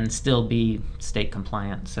and still be state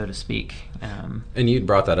compliant, so to speak. And you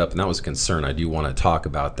brought that up, and that was a concern. I do want to talk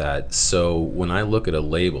about that. So when I look at a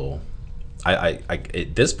label, I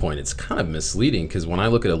at this point, it's kind of misleading, because when I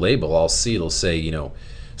look at a label, I'll see it'll say,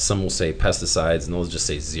 some will say pesticides, and they'll just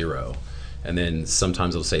say 0. And then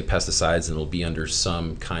sometimes it'll say pesticides, and it'll be under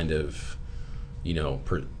some kind of,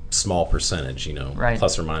 small percentage, right,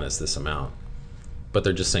 plus or minus this amount. But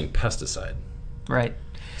they're just saying pesticide. Right.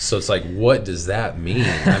 So it's like, what does that mean?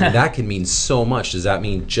 I mean, that can mean so much. Does that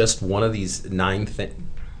mean just one of these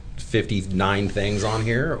 59 things on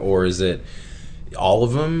here? Or is it all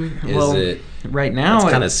of them? Right now,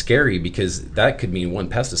 it's kind of scary, because that could mean 1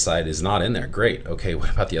 pesticide is not in there. Great. Okay, what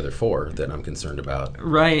about the other 4 that I'm concerned about?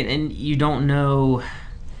 Right, and you don't know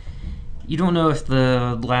if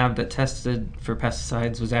the lab that tested for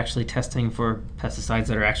pesticides was actually testing for pesticides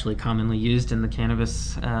that are actually commonly used in the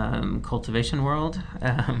cannabis cultivation world.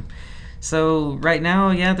 So right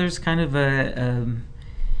now, there's kind of a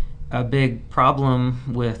big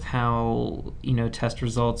problem with how test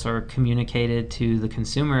results are communicated to the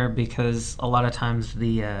consumer, because a lot of times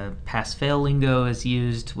the pass-fail lingo is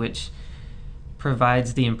used, which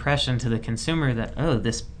provides the impression to the consumer that,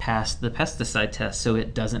 this passed the pesticide test, so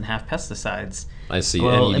it doesn't have pesticides. I see,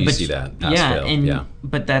 and you do see that pass-fail.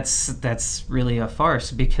 But that's really a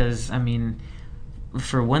farce, because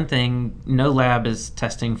for one thing, no lab is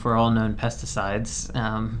testing for all known pesticides.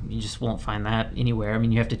 You just won't find that anywhere.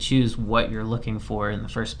 You have to choose what you're looking for in the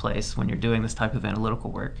first place when you're doing this type of analytical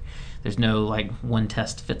work. There's no one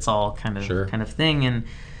test fits all kind of thing, and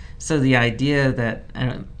so the idea that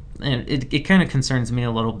and it kind of concerns me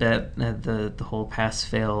a little bit, the whole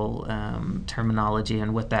pass-fail terminology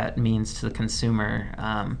and what that means to the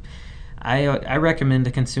consumer. I recommend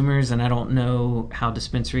to consumers, and I don't know how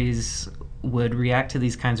dispensaries would react to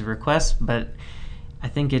these kinds of requests, but I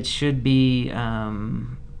think it should be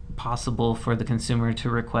possible for the consumer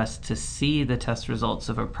to request to see the test results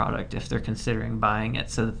of a product if they're considering buying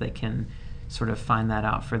it, so that they can sort of find that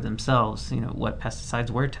out for themselves, what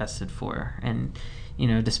pesticides were tested for. And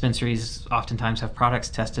dispensaries oftentimes have products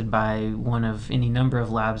tested by one of any number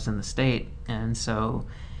of labs in the state, and so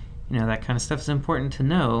that kind of stuff is important to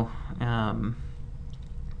know. Come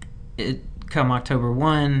October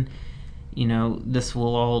 1, this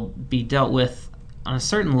will all be dealt with on a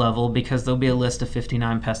certain level, because there'll be a list of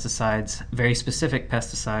 59 pesticides, very specific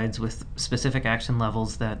pesticides with specific action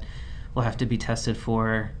levels that will have to be tested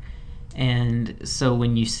for. And so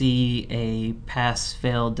when you see a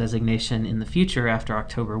pass-fail designation in the future after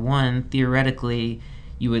October 1, theoretically,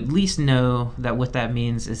 you at least know that what that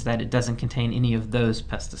means is that it doesn't contain any of those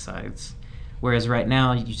pesticides. Whereas right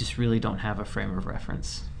now, you just really don't have a frame of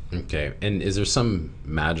reference. Okay, and is there some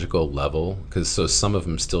magical level? Because some of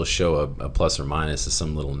them still show a plus or minus of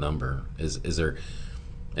some little number. Is there,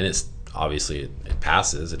 and it's obviously it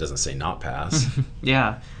passes. It doesn't say not pass.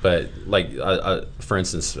 Yeah. But for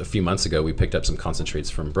instance, a few months ago, we picked up some concentrates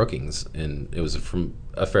from Brookings, and it was from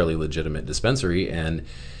a fairly legitimate dispensary, and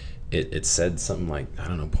it said something like,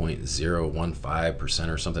 0.015%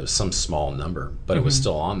 or something. It was some small number, but it was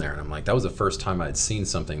still on there. And I'm like, that was the first time I'd seen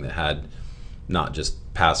something that had not just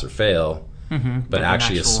pass or fail, but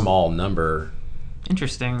actually a small number.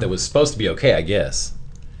 Interesting. That was supposed to be okay, I guess.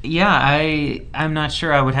 I'm not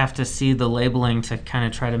sure. I would have to see the labeling to kind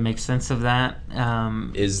of try to make sense of that.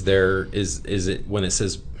 Is it when it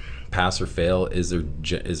says pass or fail? Is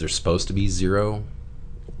there supposed to be zero?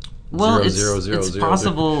 Well, Zero, it's zero, it's zero,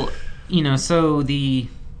 possible, so the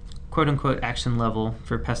quote unquote action level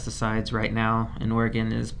for pesticides right now in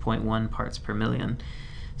Oregon is 0.1 parts per million.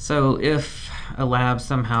 So if a lab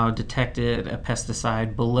somehow detected a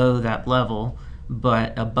pesticide below that level,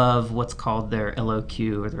 but above what's called their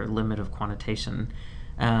LOQ, or their limit of quantitation,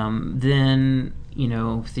 then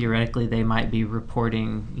theoretically they might be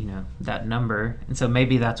reporting that number, and so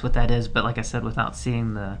maybe that's what that is. But like I said, without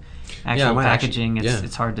seeing the actual packaging,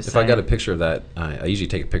 it's hard to say. If I got a picture of that, I usually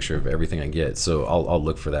take a picture of everything I get, so I'll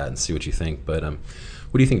look for that and see what you think. But what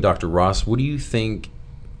do you think, Dr. Ross? What do you think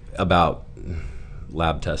about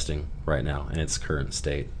lab testing right now in its current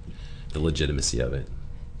state, the legitimacy of it?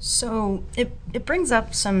 So it brings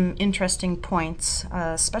up some interesting points,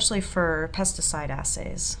 especially for pesticide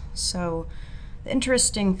assays. So the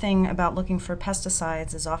interesting thing about looking for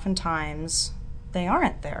pesticides is oftentimes they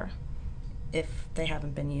aren't there if they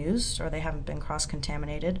haven't been used or they haven't been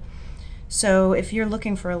cross-contaminated. So if you're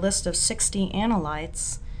looking for a list of 60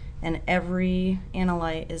 analytes and every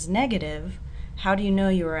analyte is negative, how do you know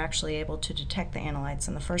you were actually able to detect the analytes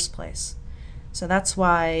in the first place? So that's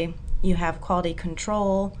why you have quality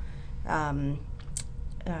control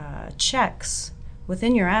checks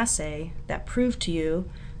within your assay that prove to you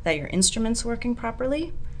that your instrument's working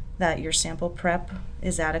properly, that your sample prep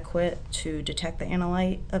is adequate to detect the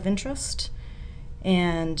analyte of interest.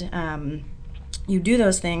 And you do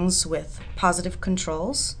those things with positive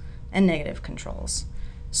controls and negative controls.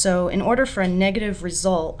 So in order for a negative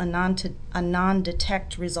result, a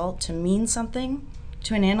non-detect result to mean something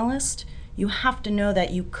to an analyst, you have to know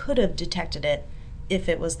that you could have detected it if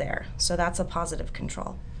it was there. So that's a positive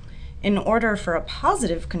control. In order for a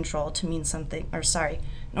positive control to mean something,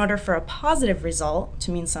 in order for a positive result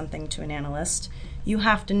to mean something to an analyst, you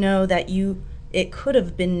have to know that it could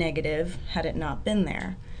have been negative had it not been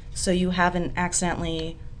there. So you haven't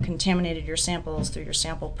accidentally contaminated your samples through your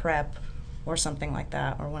sample prep or something like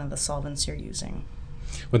that, or one of the solvents you're using.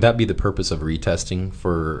 Would that be the purpose of retesting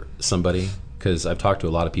for somebody? Because I've talked to a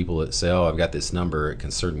lot of people that say, "Oh, I've got this number; it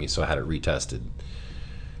concerned me, so I had it retested."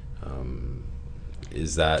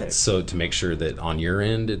 Is that so to make sure that on your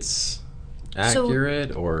end it's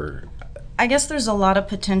accurate, or? I guess there's a lot of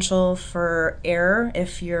potential for error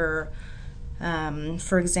if you're,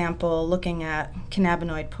 for example, looking at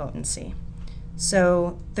cannabinoid potency.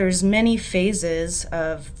 So there's many phases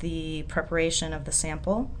of the preparation of the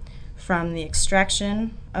sample, from the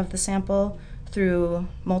extraction of the sample through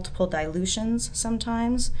multiple dilutions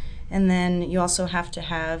sometimes, and then you also have to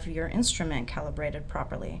have your instrument calibrated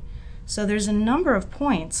properly. So there's a number of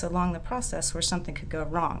points along the process where something could go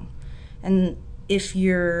wrong. And if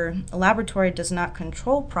your laboratory does not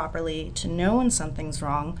control properly to know when something's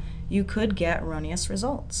wrong, you could get erroneous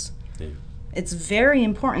results. Yeah. It's very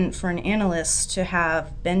important for an analyst to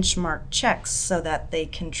have benchmark checks so that they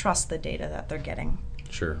can trust the data that they're getting.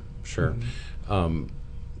 Sure.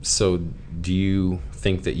 So do you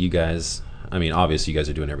think that you guys, obviously you guys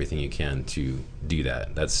are doing everything you can to do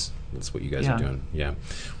that. That's what you guys are doing. Yeah.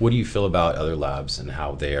 What do you feel about other labs and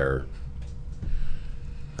how they are?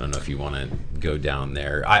 I don't know if you want to go down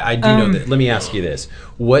there. I do know that. Let me ask you this.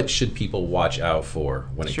 What should people watch out for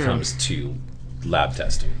when it comes to lab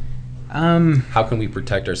testing? How can we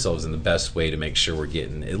protect ourselves in the best way to make sure we're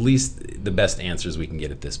getting at least the best answers we can get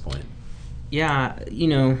at this point? Yeah,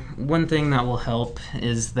 one thing that will help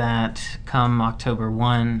is that come October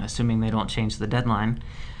 1, assuming they don't change the deadline,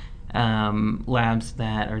 labs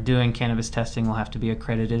that are doing cannabis testing will have to be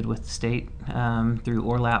accredited with the state through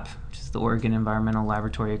ORLAP, which is the Oregon Environmental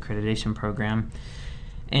Laboratory Accreditation Program.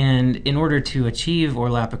 And in order to achieve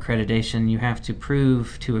ORLAP accreditation, you have to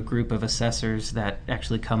prove to a group of assessors that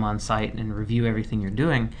actually come on site and review everything you're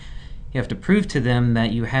doing, you have to prove to them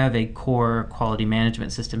that you have a core quality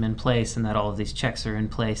management system in place and that all of these checks are in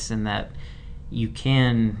place and that you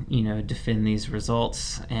can, defend these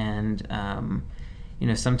results. And,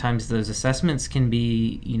 sometimes those assessments can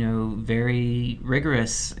be, very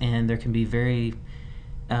rigorous, and there can be very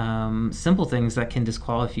simple things that can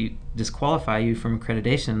disqualify you from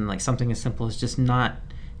accreditation, like something as simple as just not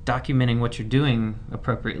documenting what you're doing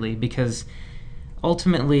appropriately, because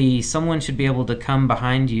ultimately someone should be able to come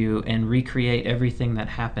behind you and recreate everything that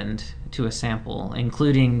happened to a sample,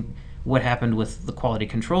 including what happened with the quality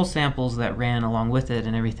control samples that ran along with it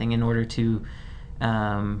and everything, in order to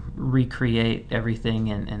recreate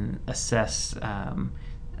everything and assess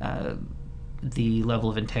the level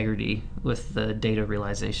of integrity with the data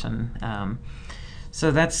realization.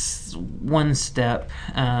 So that's one step.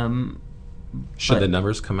 Should But- the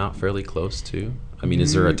numbers come out fairly close too? I mean,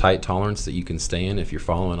 is there a tight tolerance that you can stay in if you're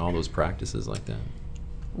following all those practices like that?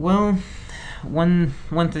 Well, one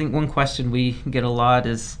question we get a lot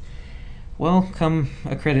is, well, come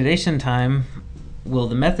accreditation time, will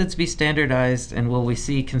the methods be standardized and will we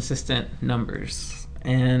see consistent numbers?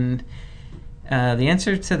 And the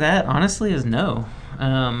answer to that, honestly, is no.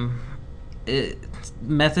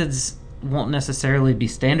 Methods won't necessarily be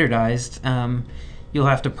standardized. You'll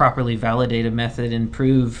have to properly validate a method and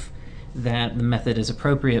prove that the method is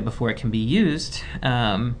appropriate before it can be used.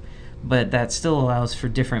 But that still allows for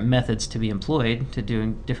different methods to be employed to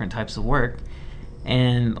doing different types of work.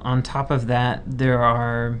 And on top of that, there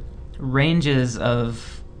are ranges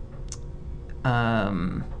of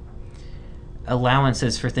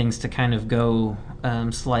allowances for things to kind of go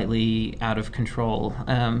slightly out of control.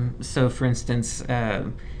 So, for instance,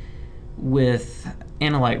 with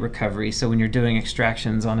analyte recovery, so when you're doing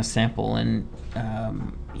extractions on a sample and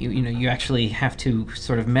you actually have to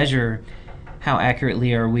sort of measure how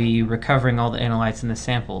accurately are we recovering all the analytes in the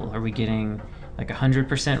sample. Are we getting like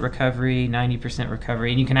 100% recovery, 90%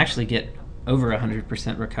 recovery? And you can actually get over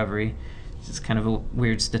 100% recovery. It's kind of a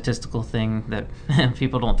weird statistical thing that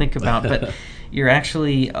people don't think about, but you're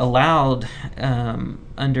actually allowed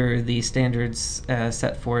under the standards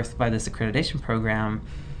set forth by this accreditation program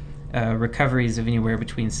recoveries of anywhere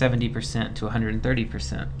between 70% to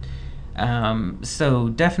 130%. So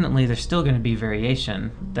definitely there's still going to be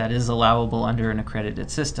variation that is allowable under an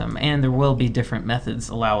accredited system, and there will be different methods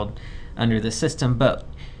allowed under the system, but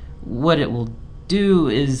what it will do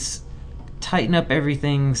is tighten up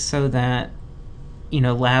everything so that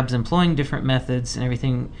labs employing different methods and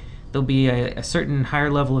everything, there'll be a certain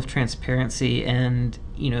higher level of transparency, and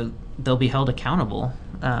they'll be held accountable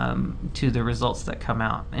to the results that come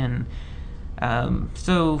out. And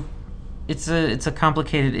so it's a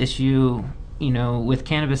complicated issue. With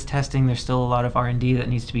cannabis testing, there's still a lot of R&D that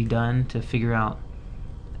needs to be done to figure out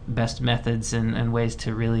best methods and ways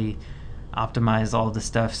to really optimize all the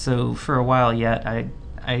stuff. So for a while yet,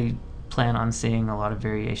 I plan on seeing a lot of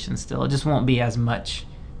variation still. It just won't be as much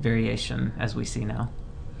variation as we see now.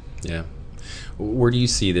 Yeah. Where do you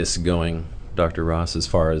see this going, Dr. Ross, as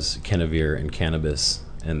far as Kenavir and cannabis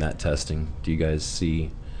and that testing? Do you guys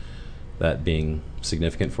see that being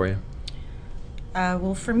significant for you?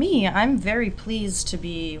 Well, for me, I'm very pleased to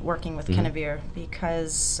be working with Kenavir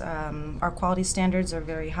because our quality standards are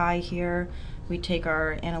very high here. We take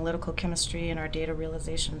our analytical chemistry and our data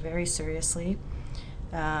realization very seriously.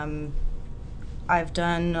 I've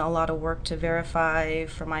done a lot of work to verify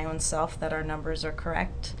for my own self that our numbers are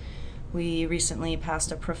correct. We recently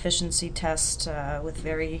passed a proficiency test with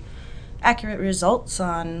very accurate results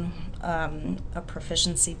on a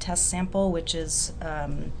proficiency test sample, which is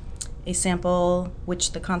a sample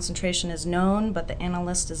which the concentration is known, but the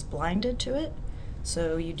analyst is blinded to it.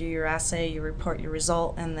 So you do your assay, you report your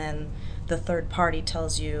result, and then the third party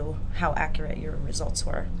tells you how accurate your results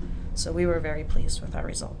were. So we were very pleased with our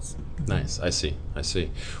results. Nice. I see.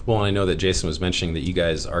 Well, I know that Jason was mentioning that you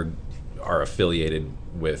guys are affiliated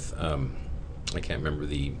with, I can't remember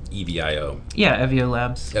the EVIO. Yeah, Evio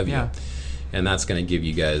Labs. Evio. Yeah. And that's going to give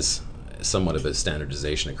you guys somewhat of a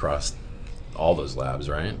standardization across all those labs,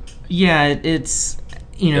 right? Yeah, it's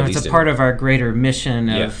it's a part of our greater mission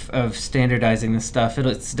of standardizing the stuff.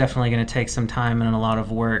 It's definitely going to take some time and a lot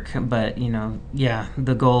of work, but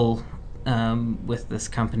the goal with this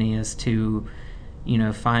company is to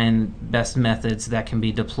find best methods that can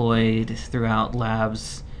be deployed throughout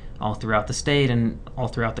labs all throughout the state and all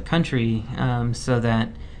throughout the country, so that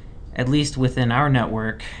at least within our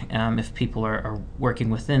network, if people are working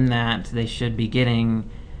within that, they should be getting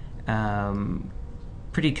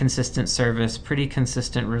pretty consistent service, pretty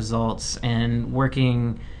consistent results, and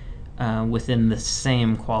working within the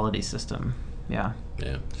same quality system. Yeah.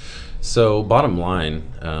 So bottom line,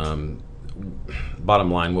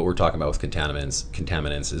 what we're talking about with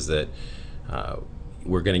contaminants is that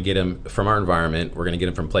we're going to get them from our environment. We're going to get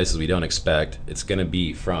them from places we don't expect. It's going to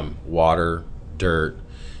be from water, dirt.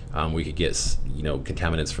 We could get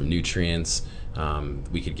contaminants from nutrients.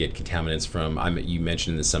 We could get contaminants from. You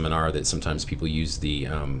mentioned in the seminar that sometimes people use the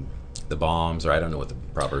bombs, or I don't know what the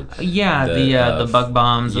proper. The bug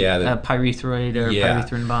bombs, pyrethroid or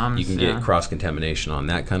pyrethrin bombs. You can get cross contamination on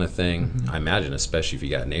that kind of thing. Mm-hmm. I imagine, especially if you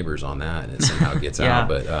got neighbors on that and it somehow gets out.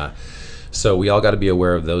 But so we all got to be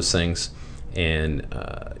aware of those things, and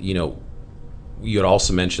you had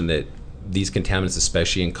also mentioned that these contaminants,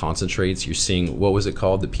 especially in concentrates, you're seeing, what was it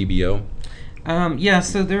called, the PBO?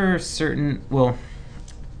 So there are certain,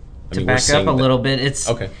 to back up a little bit, it's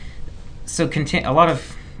okay. a lot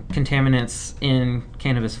of contaminants in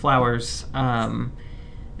cannabis flowers,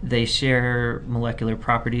 they share molecular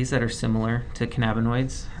properties that are similar to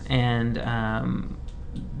cannabinoids, and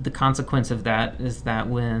the consequence of that is that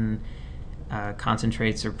when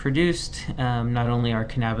concentrates are produced, not only are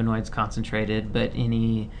cannabinoids concentrated, but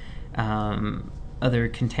any other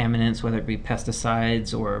contaminants, whether it be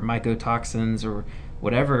pesticides or mycotoxins or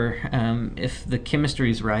whatever, if the chemistry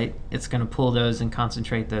is right, it's going to pull those and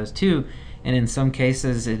concentrate those too. And in some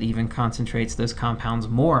cases, it even concentrates those compounds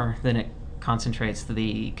more than it concentrates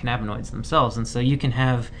the cannabinoids themselves. And so you can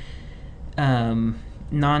have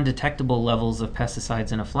non-detectable levels of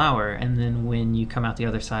pesticides in a flower, and then when you come out the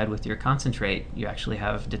other side with your concentrate, you actually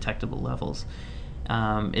have detectable levels.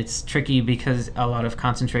 It's tricky because a lot of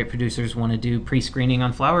concentrate producers want to do pre-screening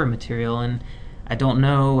on flower material, and I don't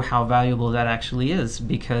know how valuable that actually is,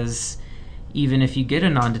 because even if you get a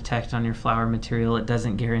non-detect on your flower material, it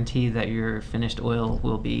doesn't guarantee that your finished oil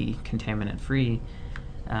will be contaminant-free.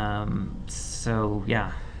 So,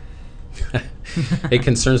 yeah. It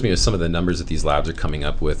concerns me with some of the numbers that these labs are coming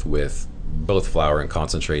up with both flower and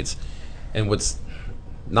concentrates. And what's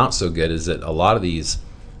not so good is that a lot of these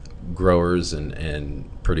growers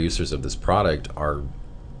and producers of this product are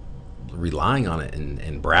relying on it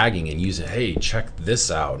and bragging and using, hey, check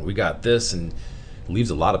this out, we got this, and it leaves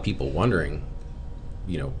a lot of people wondering,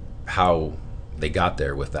 how they got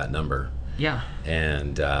there with that number. Yeah.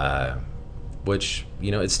 And which,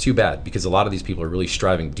 it's too bad, because a lot of these people are really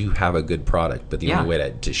striving to have a good product, but the only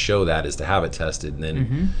way to show that is to have it tested, and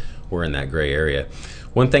then we're in that gray area.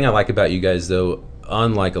 One thing I like about you guys, though,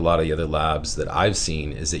 unlike a lot of the other labs that I've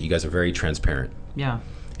seen, is that you guys are very transparent. Yeah.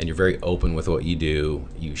 And you're very open with what you do.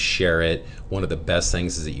 You share it. One of the best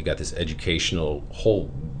things is that you got this educational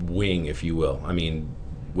whole wing, if you will. I mean,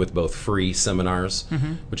 with both free seminars,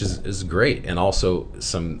 which is great, and also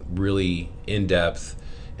some really in-depth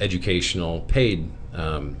educational paid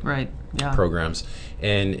programs.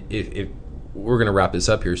 And if we're going to wrap this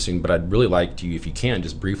up here soon, but I'd really like to, if you can,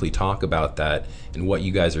 just briefly talk about that and what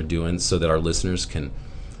you guys are doing, so that our listeners can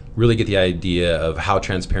really get the idea of how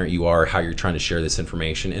transparent you are, how you're trying to share this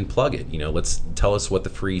information, and plug it. Let's tell us what the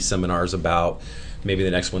free seminar is about, maybe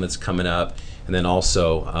the next one that's coming up, and then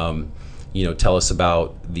also tell us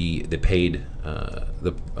about the paid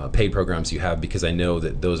paid programs you have, because I know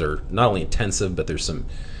that those are not only intensive, but there's some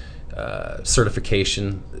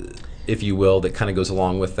certification, if you will, that kind of goes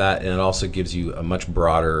along with that, and it also gives you a much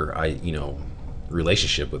broader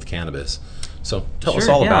relationship with cannabis. So tell us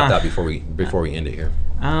all about that before we end it here.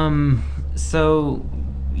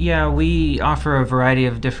 We offer a variety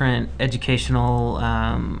of different educational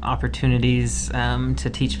opportunities to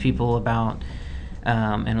teach people about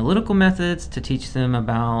analytical methods, to teach them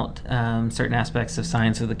about certain aspects of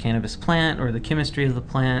science of the cannabis plant or the chemistry of the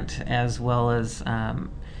plant, as well as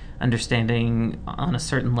understanding on a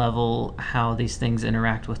certain level how these things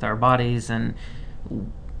interact with our bodies, and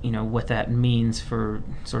what that means for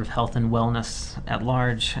sort of health and wellness at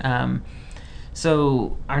large.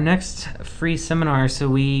 So our next free seminar,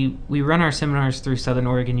 we run our seminars through Southern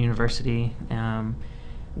Oregon University.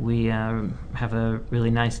 We have a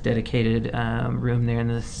really nice dedicated room there in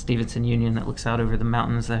the Stevenson Union that looks out over the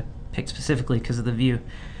mountains that I picked specifically because of the view.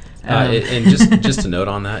 And just to note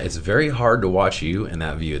on that, it's very hard to watch you and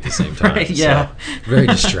that view at the same time. Right, yeah. So, very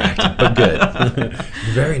distracting, but good.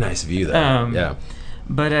 Very nice view, though. Yeah.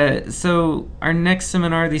 But so our next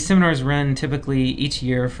seminar, these seminars run typically each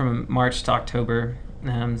year from March to October.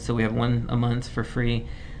 So we have one a month for free,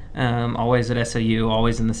 always at SOU,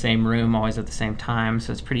 always in the same room, always at the same time.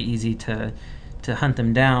 So it's pretty easy to hunt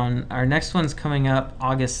them down. Our next one's coming up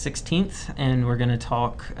August 16th, and we're going to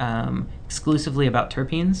talk exclusively about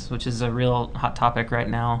terpenes, which is a real hot topic right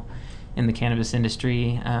now in the cannabis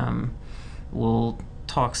industry. We'll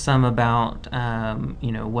talk some about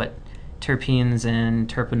what terpenes and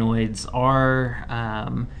terpenoids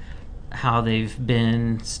are, how they've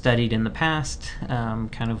been studied in the past,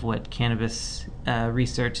 kind of what cannabis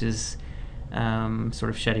research is sort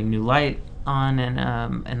of shedding new light on,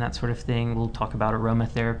 and that sort of thing. We'll talk about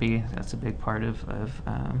aromatherapy. That's a big part of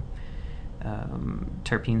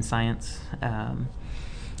terpene science.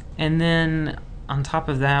 And then on top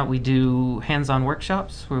of that, we do hands-on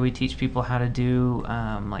workshops where we teach people how to do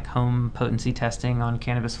like home potency testing on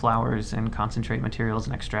cannabis flowers and concentrate materials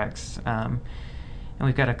and extracts. And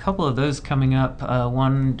we've got a couple of those coming up,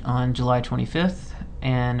 one on July 25th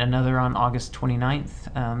and another on August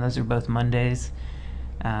 29th. Those are both Mondays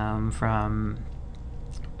from,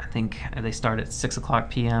 I think they start at 6 o'clock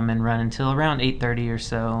p.m. and run until around 8:30 or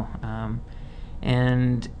so.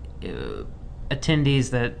 And attendees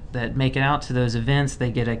that make it out to those events, they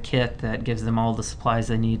get a kit that gives them all the supplies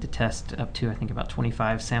they need to test up to, I think, about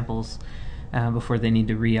 25 samples before they need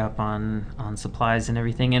to re-up on supplies and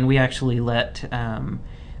everything. And we actually let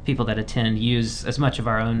people that attend use as much of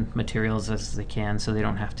our own materials as they can, so they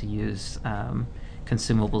don't have to use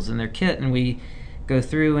consumables in their kit. And we go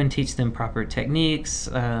through and teach them proper techniques,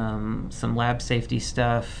 some lab safety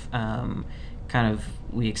stuff,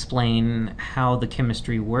 we explain how the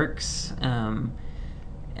chemistry works, and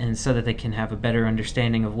so that they can have a better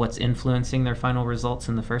understanding of what's influencing their final results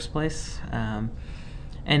in the first place. And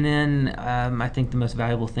then I think the most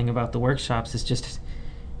valuable thing about the workshops is just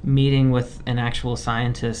meeting with an actual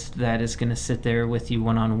scientist that is going to sit there with you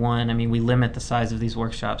one-on-one. I mean, we limit the size of these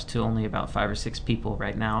workshops to only about 5 or 6 people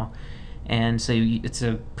right now. And so it's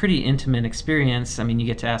a pretty intimate experience. I mean, you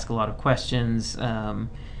get to ask a lot of questions,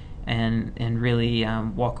 and really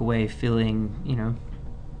walk away feeling,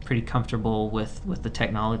 pretty comfortable with the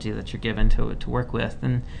technology that you're given to work with.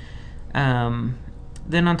 And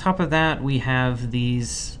then on top of that, we have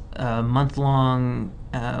these month-long,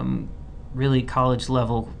 really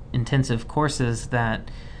college-level intensive courses that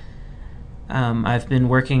I've been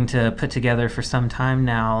working to put together for some time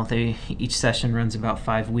now. Each session runs about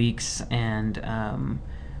 5 weeks, and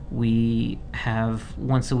we have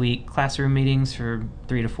once a week classroom meetings for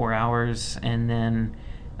 3 to 4 hours, and then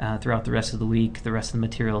throughout the rest of the week, the rest of the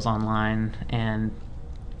materials online. And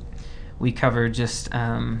we cover just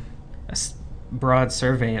a broad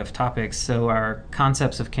survey of topics. So our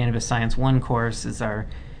Concepts of Cannabis Science 1 course is our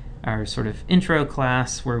sort of intro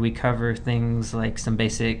class, where we cover things like some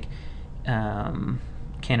basic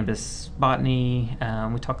cannabis botany.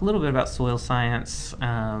 We talk a little bit about soil science,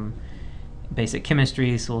 basic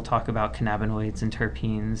chemistry, so we'll talk about cannabinoids and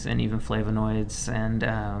terpenes and even flavonoids, and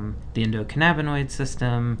the endocannabinoid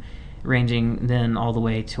system, ranging then all the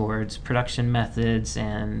way towards production methods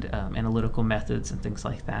and analytical methods and things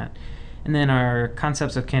like that. And then our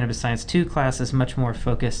Concepts of Cannabis Science 2 class is much more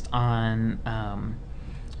focused on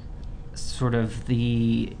sort of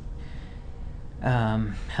the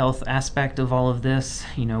health aspect of all of this,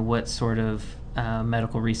 what sort of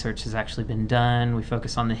medical research has actually been done. We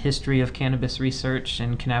focus on the history of cannabis research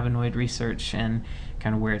and cannabinoid research, and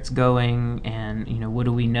kind of where it's going, and what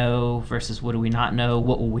do we know versus what do we not know,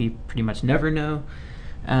 what will we pretty much never know.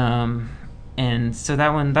 And so that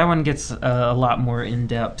one gets a lot more in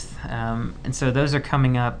depth, and so those are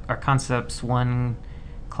coming up. Our Concepts 1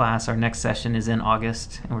 class, our next session is in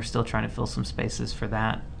August, and we're still trying to fill some spaces for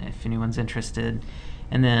that if anyone's interested.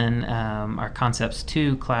 And then our Concepts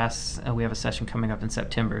 2 class, we have a session coming up in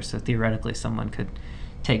September, so theoretically someone could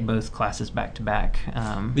take both classes back to back.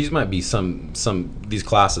 These might be these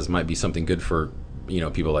classes might be something good for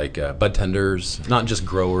people like bud tenders, not just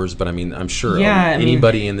growers, but I'm sure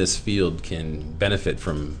anybody in this field can benefit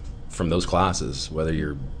from those classes, whether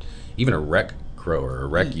you're even a rec grower or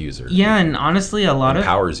rec user. Yeah, and honestly, a lot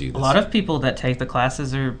of people that take the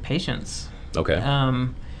classes are patients. Okay.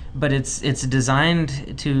 But it's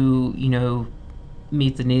designed to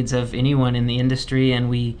meet the needs of anyone in the industry, and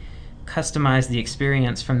we customize the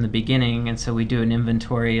experience from the beginning. And so we do an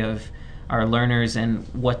inventory of our learners and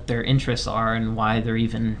what their interests are and why they're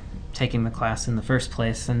even taking the class in the first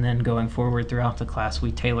place. And then going forward throughout the class,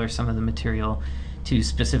 we tailor some of the material to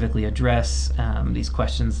specifically address these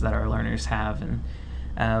questions that our learners have. And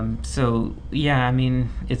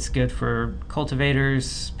it's good for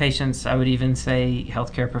cultivators, patients, I would even say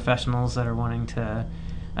healthcare professionals that are wanting to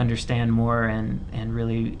understand more and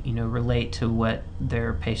really relate to what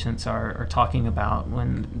their patients are talking about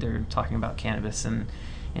when they're talking about cannabis and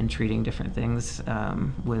treating different things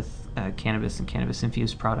with cannabis and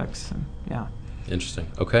cannabis-infused products. And, yeah. Interesting.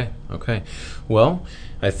 Okay. Well,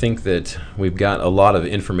 I think that we've got a lot of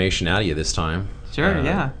information out of you this time. Sure,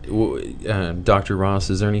 yeah. Dr. Ross,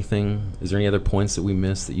 is there any other points that we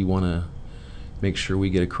missed that you want to make sure we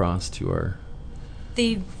get across to our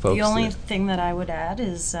folks? The only thing that I would add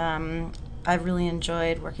is I've really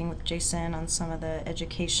enjoyed working with Jason on some of the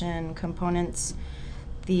education components.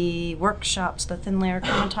 The workshops, the thin layer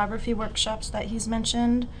chromatography workshops that he's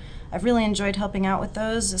mentioned, I've really enjoyed helping out with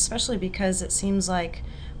those, especially because it seems like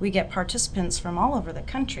we get participants from all over the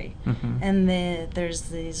country. Mm-hmm. And there's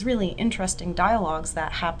these really interesting dialogues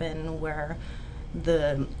that happen where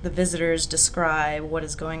the visitors describe what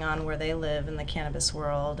is going on where they live in the cannabis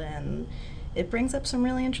world, and it brings up some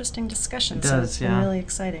really interesting discussions. So it's been really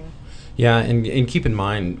exciting. Yeah, and keep in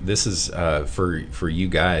mind, this is for you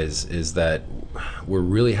guys, is that we're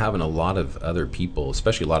really having a lot of other people,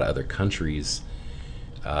 especially a lot of other countries,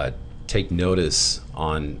 take notice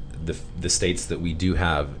on the states that we do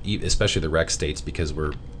have, especially the rec states, because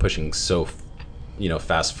we're pushing so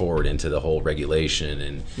fast forward into the whole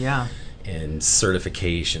regulation Yeah. and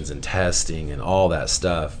certifications and testing and all that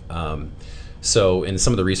stuff. So in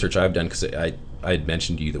some of the research I've done, because I had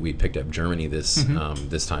mentioned to you that we picked up Germany this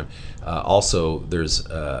time. Also, there's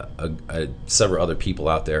several other people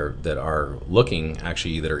out there that are looking,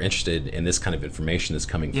 actually, that are interested in this kind of information that's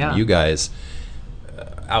coming from you guys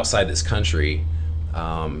outside this country.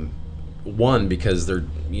 One, because they're,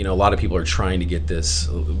 a lot of people are trying to get this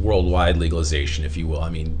worldwide legalization, if you will.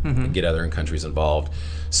 I mean, get other countries involved.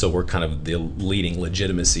 So we're kind of the leading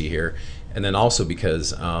legitimacy here. And then also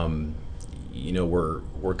because we're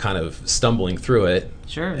kind of stumbling through it,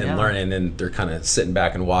 and learning, and then they're kind of sitting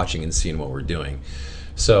back and watching and seeing what we're doing.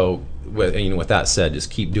 So with that said,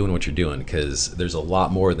 just keep doing what you're doing, because there's a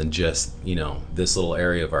lot more than just this little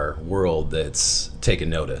area of our world that's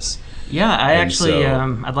taken notice. Yeah,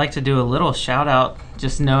 I'd like to do a little shout out,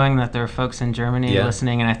 just knowing that there are folks in Germany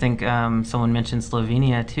listening, and I think someone mentioned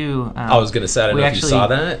Slovenia too. I was going to say, I don't know if you saw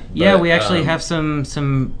that. Yeah, we actually have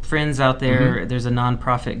some friends out there. There's a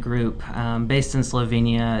nonprofit group based in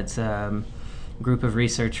Slovenia. It's a group of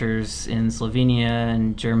researchers in Slovenia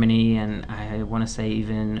and Germany, and I want to say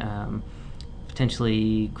even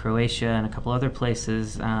potentially Croatia and a couple other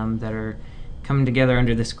places that are coming together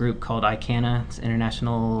under this group called ICANA. It's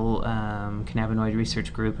International Cannabinoid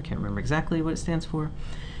Research Group. I can't remember exactly what it stands for.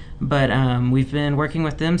 But we've been working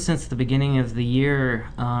with them since the beginning of the year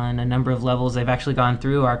on a number of levels. They've actually gone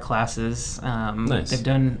through our classes. Nice. They've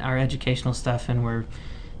done our educational stuff, and we're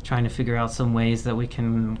trying to figure out some ways that we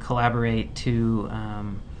can collaborate to,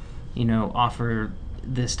 offer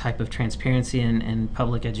this type of transparency and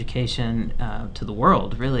public education to the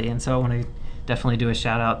world, really. And so I want to definitely do a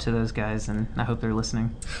shout out to those guys, and I hope they're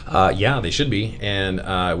listening. Yeah, they should be, and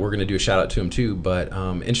we're going to do a shout out to them too. But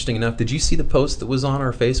interesting enough, did you see the post that was on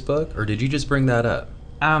our Facebook, or did you just bring that up?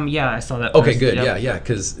 Yeah, I saw that. Okay, post.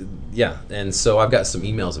 good. Yep. And so I've got some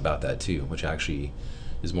emails about that too, which actually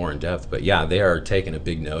is more in depth. But yeah, they are taking a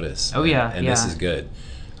big notice. Oh yeah, and this is good.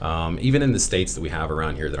 Even in the states that we have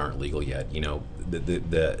around here that aren't legal yet,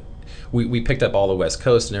 we picked up all the West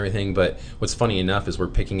Coast and everything. But what's funny enough is we're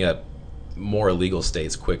picking up more illegal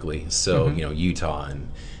states quickly. So Utah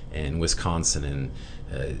and Wisconsin and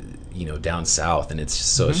down south, and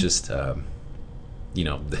it's just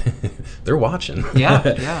they're watching.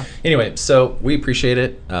 Yeah. Anyway, so we appreciate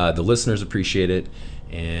it. The listeners appreciate it,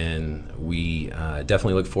 and we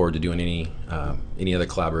definitely look forward to doing any other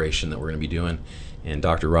collaboration that we're going to be doing. And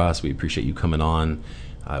Dr. Ross, we appreciate you coming on.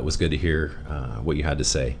 It was good to hear what you had to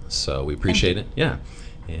say. So we appreciate it. Yeah,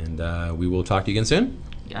 and we will talk to you again soon.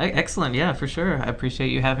 Excellent. Yeah, for sure. I appreciate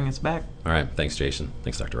you having us back. All right. Thanks, Jason.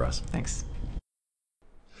 Thanks, Dr. Ross. Thanks.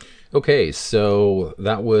 Okay, so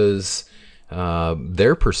that was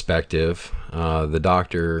their perspective, the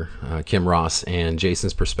Dr. Kim Ross and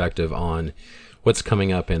Jason's perspective on what's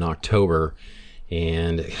coming up in October.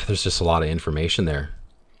 And there's just a lot of information there.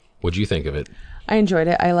 What'd you think of it? I enjoyed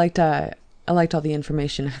it. I liked all the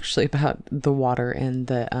information actually about the water and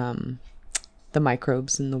the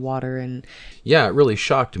microbes in the water. And yeah, it really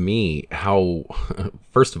shocked me how,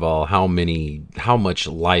 first of all, how much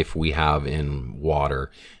life we have in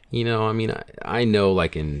water. I know,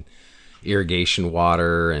 like in irrigation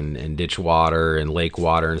water and ditch water and lake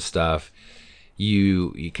water and stuff,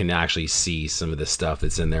 you can actually see some of the stuff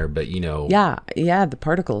that's in there, but the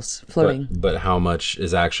particles floating. But how much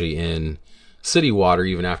is actually in city water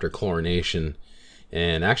even after chlorination,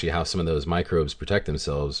 and actually how some of those microbes protect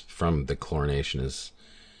themselves from the chlorination is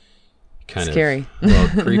kind scary.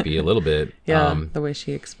 Creepy a little bit. The way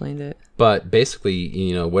she explained it. But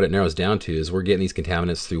basically, what it narrows down to is we're getting these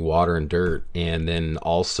contaminants through water and dirt, and then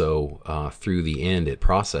also through the end at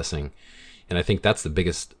processing. And I think that's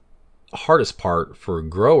the hardest part for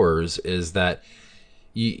growers, is that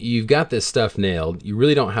you've got this stuff nailed. You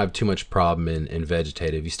really don't have too much problem in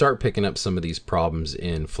vegetative. You start picking up some of these problems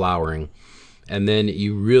in flowering, and then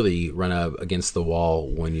you really run up against the wall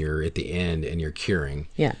when you're at the end and you're curing.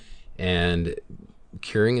 Yeah. And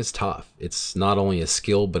curing is tough. It's not only a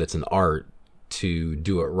skill, but it's an art to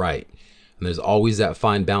do it right. And there's always that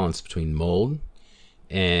fine balance between mold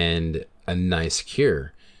and a nice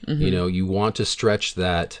cure. Mm-hmm. You want to stretch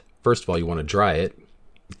that. First of all, you want to dry it.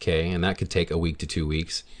 Okay. And that could take a week to 2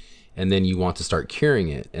 weeks. And then you want to start curing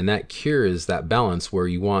it. And that cure is that balance where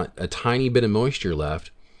you want a tiny bit of moisture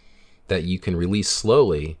left that you can release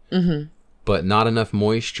slowly, but not enough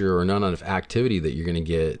moisture or not enough activity that you're going to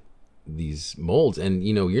get these molds. And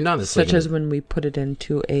you're not such as when we put it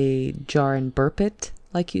into a jar and burp it,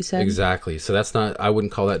 like you said. Exactly. So that's not, I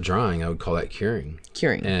wouldn't call that drying. I would call that curing.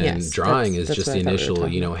 And drying is just the initial,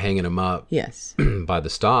 hanging them up yes, by the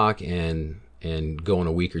stalk and and go in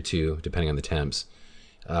a week or two, depending on the temps,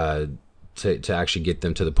 to actually get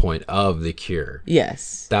them to the point of the cure.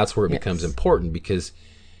 Yes. That's where it becomes important, because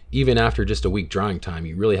even after just a week drying time,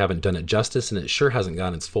 you really haven't done it justice, and it sure hasn't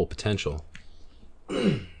gotten its full potential.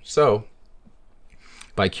 So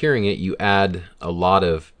by curing it, you add a lot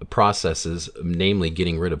of processes, namely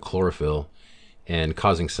getting rid of chlorophyll and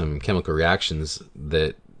causing some chemical reactions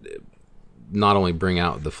that not only bring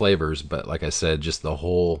out the flavors, but like I said, just it's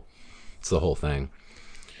the whole thing.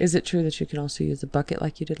 Is it true that you can also use a bucket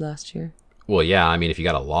like you did last year? Well, yeah. I mean, if you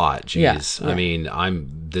got a lot, geez. Yeah. I mean,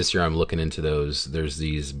 this year I'm looking into those. There's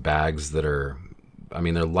these bags that are, I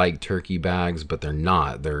mean, they're like turkey bags, but they're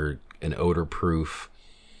not. They're an odor-proof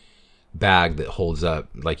bag that holds up,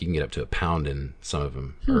 like you can get up to a pound in some of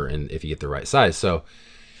them, or if you get the right size. So,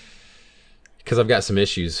 because I've got some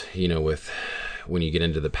issues, with when you get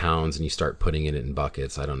into the pounds and you start putting it in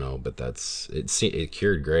buckets. I don't know, but it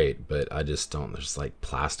cured great, but I just don't. There's like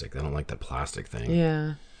plastic. I don't like that plastic thing.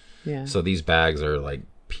 Yeah. So these bags are like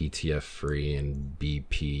PTF free and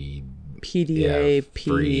BPDA PDA,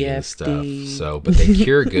 free and stuff. PFD. So, but they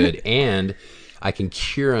cure good, and I can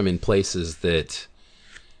cure them in places that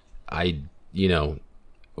I,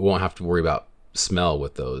 won't have to worry about smell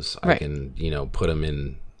with those. Right. I can, put them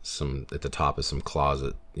in at the top of some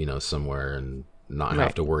closet, somewhere, and not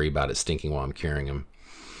have to worry about it stinking while I'm curing them.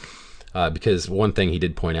 Because one thing he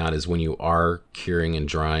did point out is when you are curing and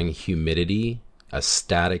drying, humidity, a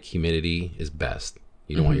static humidity is best.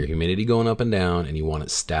 You don't want your humidity going up and down, and you want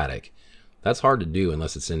it static. That's hard to do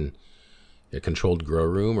unless it's in a controlled grow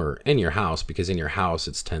room or in your house, because in your house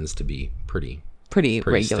it tends to be pretty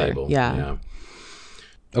regular. stable. Yeah.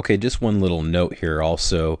 Okay, just one little note here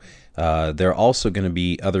also. There are also going to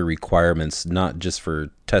be other requirements, not just for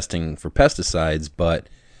testing for pesticides, but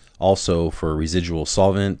also for residual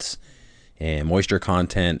solvents and moisture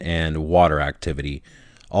content and water activity.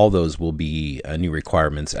 All those will be new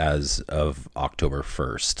requirements as of October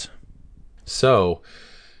 1st. So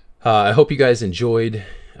I hope you guys enjoyed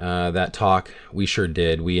that talk. We sure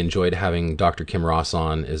did. We enjoyed having Dr. Kim Ross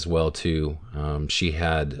on as well too. She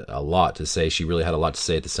had a lot to say. She really had a lot to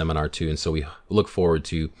say at the seminar too, and so we look forward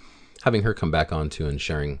to having her come back on too and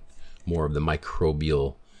sharing more of the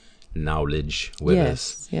microbial knowledge with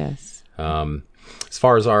us. Yes. As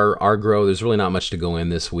far as our grow, there's really not much to go in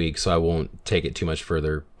this week, so I won't take it too much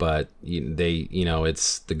further. But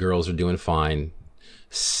it's the girls are doing fine.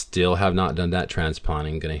 Still have not done that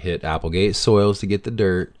transplanting. Going to hit Applegate soils to get the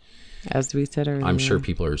dirt. As we said earlier. I'm sure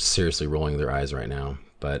people are seriously rolling their eyes right now,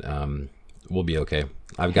 but we'll be okay.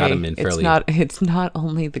 I've got them in fairly. It's not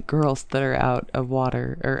only the girls that are out of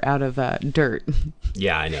water or out of dirt.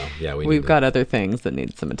 Yeah, I know. Yeah, we've got other things that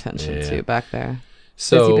need some attention too back there.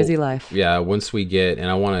 So busy life. Yeah, once we get, and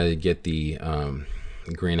I want to get the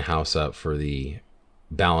greenhouse up for the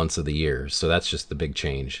balance of the year. So that's just the big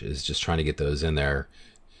change, is just trying to get those in there,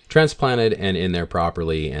 transplanted and in there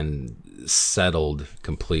properly and settled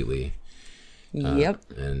completely. Yep.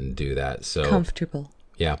 And do that. So comfortable.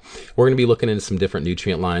 Yeah, we're going to be looking into some different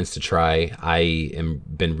nutrient lines to try. I am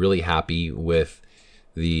been really happy with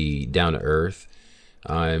the Down to Earth.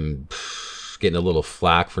 I'm getting a little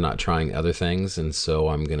flack for not trying other things, and so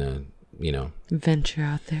I'm gonna,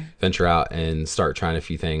 venture out and start trying a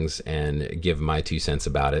few things and give my 2 cents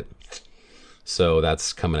about it. So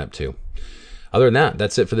that's coming up too. Other than that,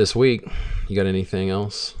 that's it for this week. You got anything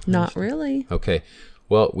else? Not really. Okay.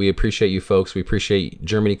 Well, we appreciate you folks. We appreciate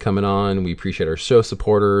Germany coming on. We appreciate our show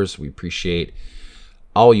supporters. We appreciate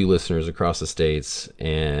all you listeners across the states.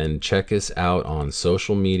 And check us out on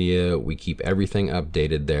social media. We keep everything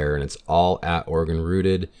updated there, and it's all at Oregon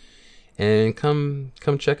Rooted. And come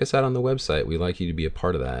check us out on the website. We'd like you to be a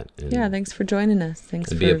part of that. And thanks for joining us.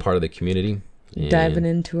 Thanks for be a part of the community. Diving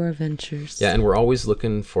into our ventures. Yeah, and we're always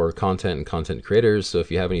looking for content and content creators. So if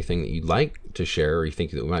you have anything that you'd like to share or you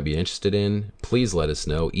think that we might be interested in, please let us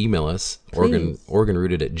know. Email us,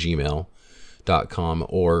 OregonRooted@gmail.com,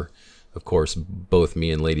 or, of course, both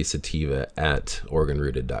me and Lady Sativa at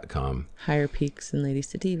OregonRooted.com. Higher Peaks and Lady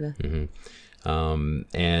Sativa.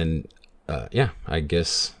 I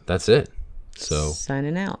guess that's it. So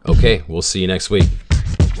signing out. Okay, we'll see you next week.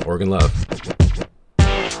 Oregon love.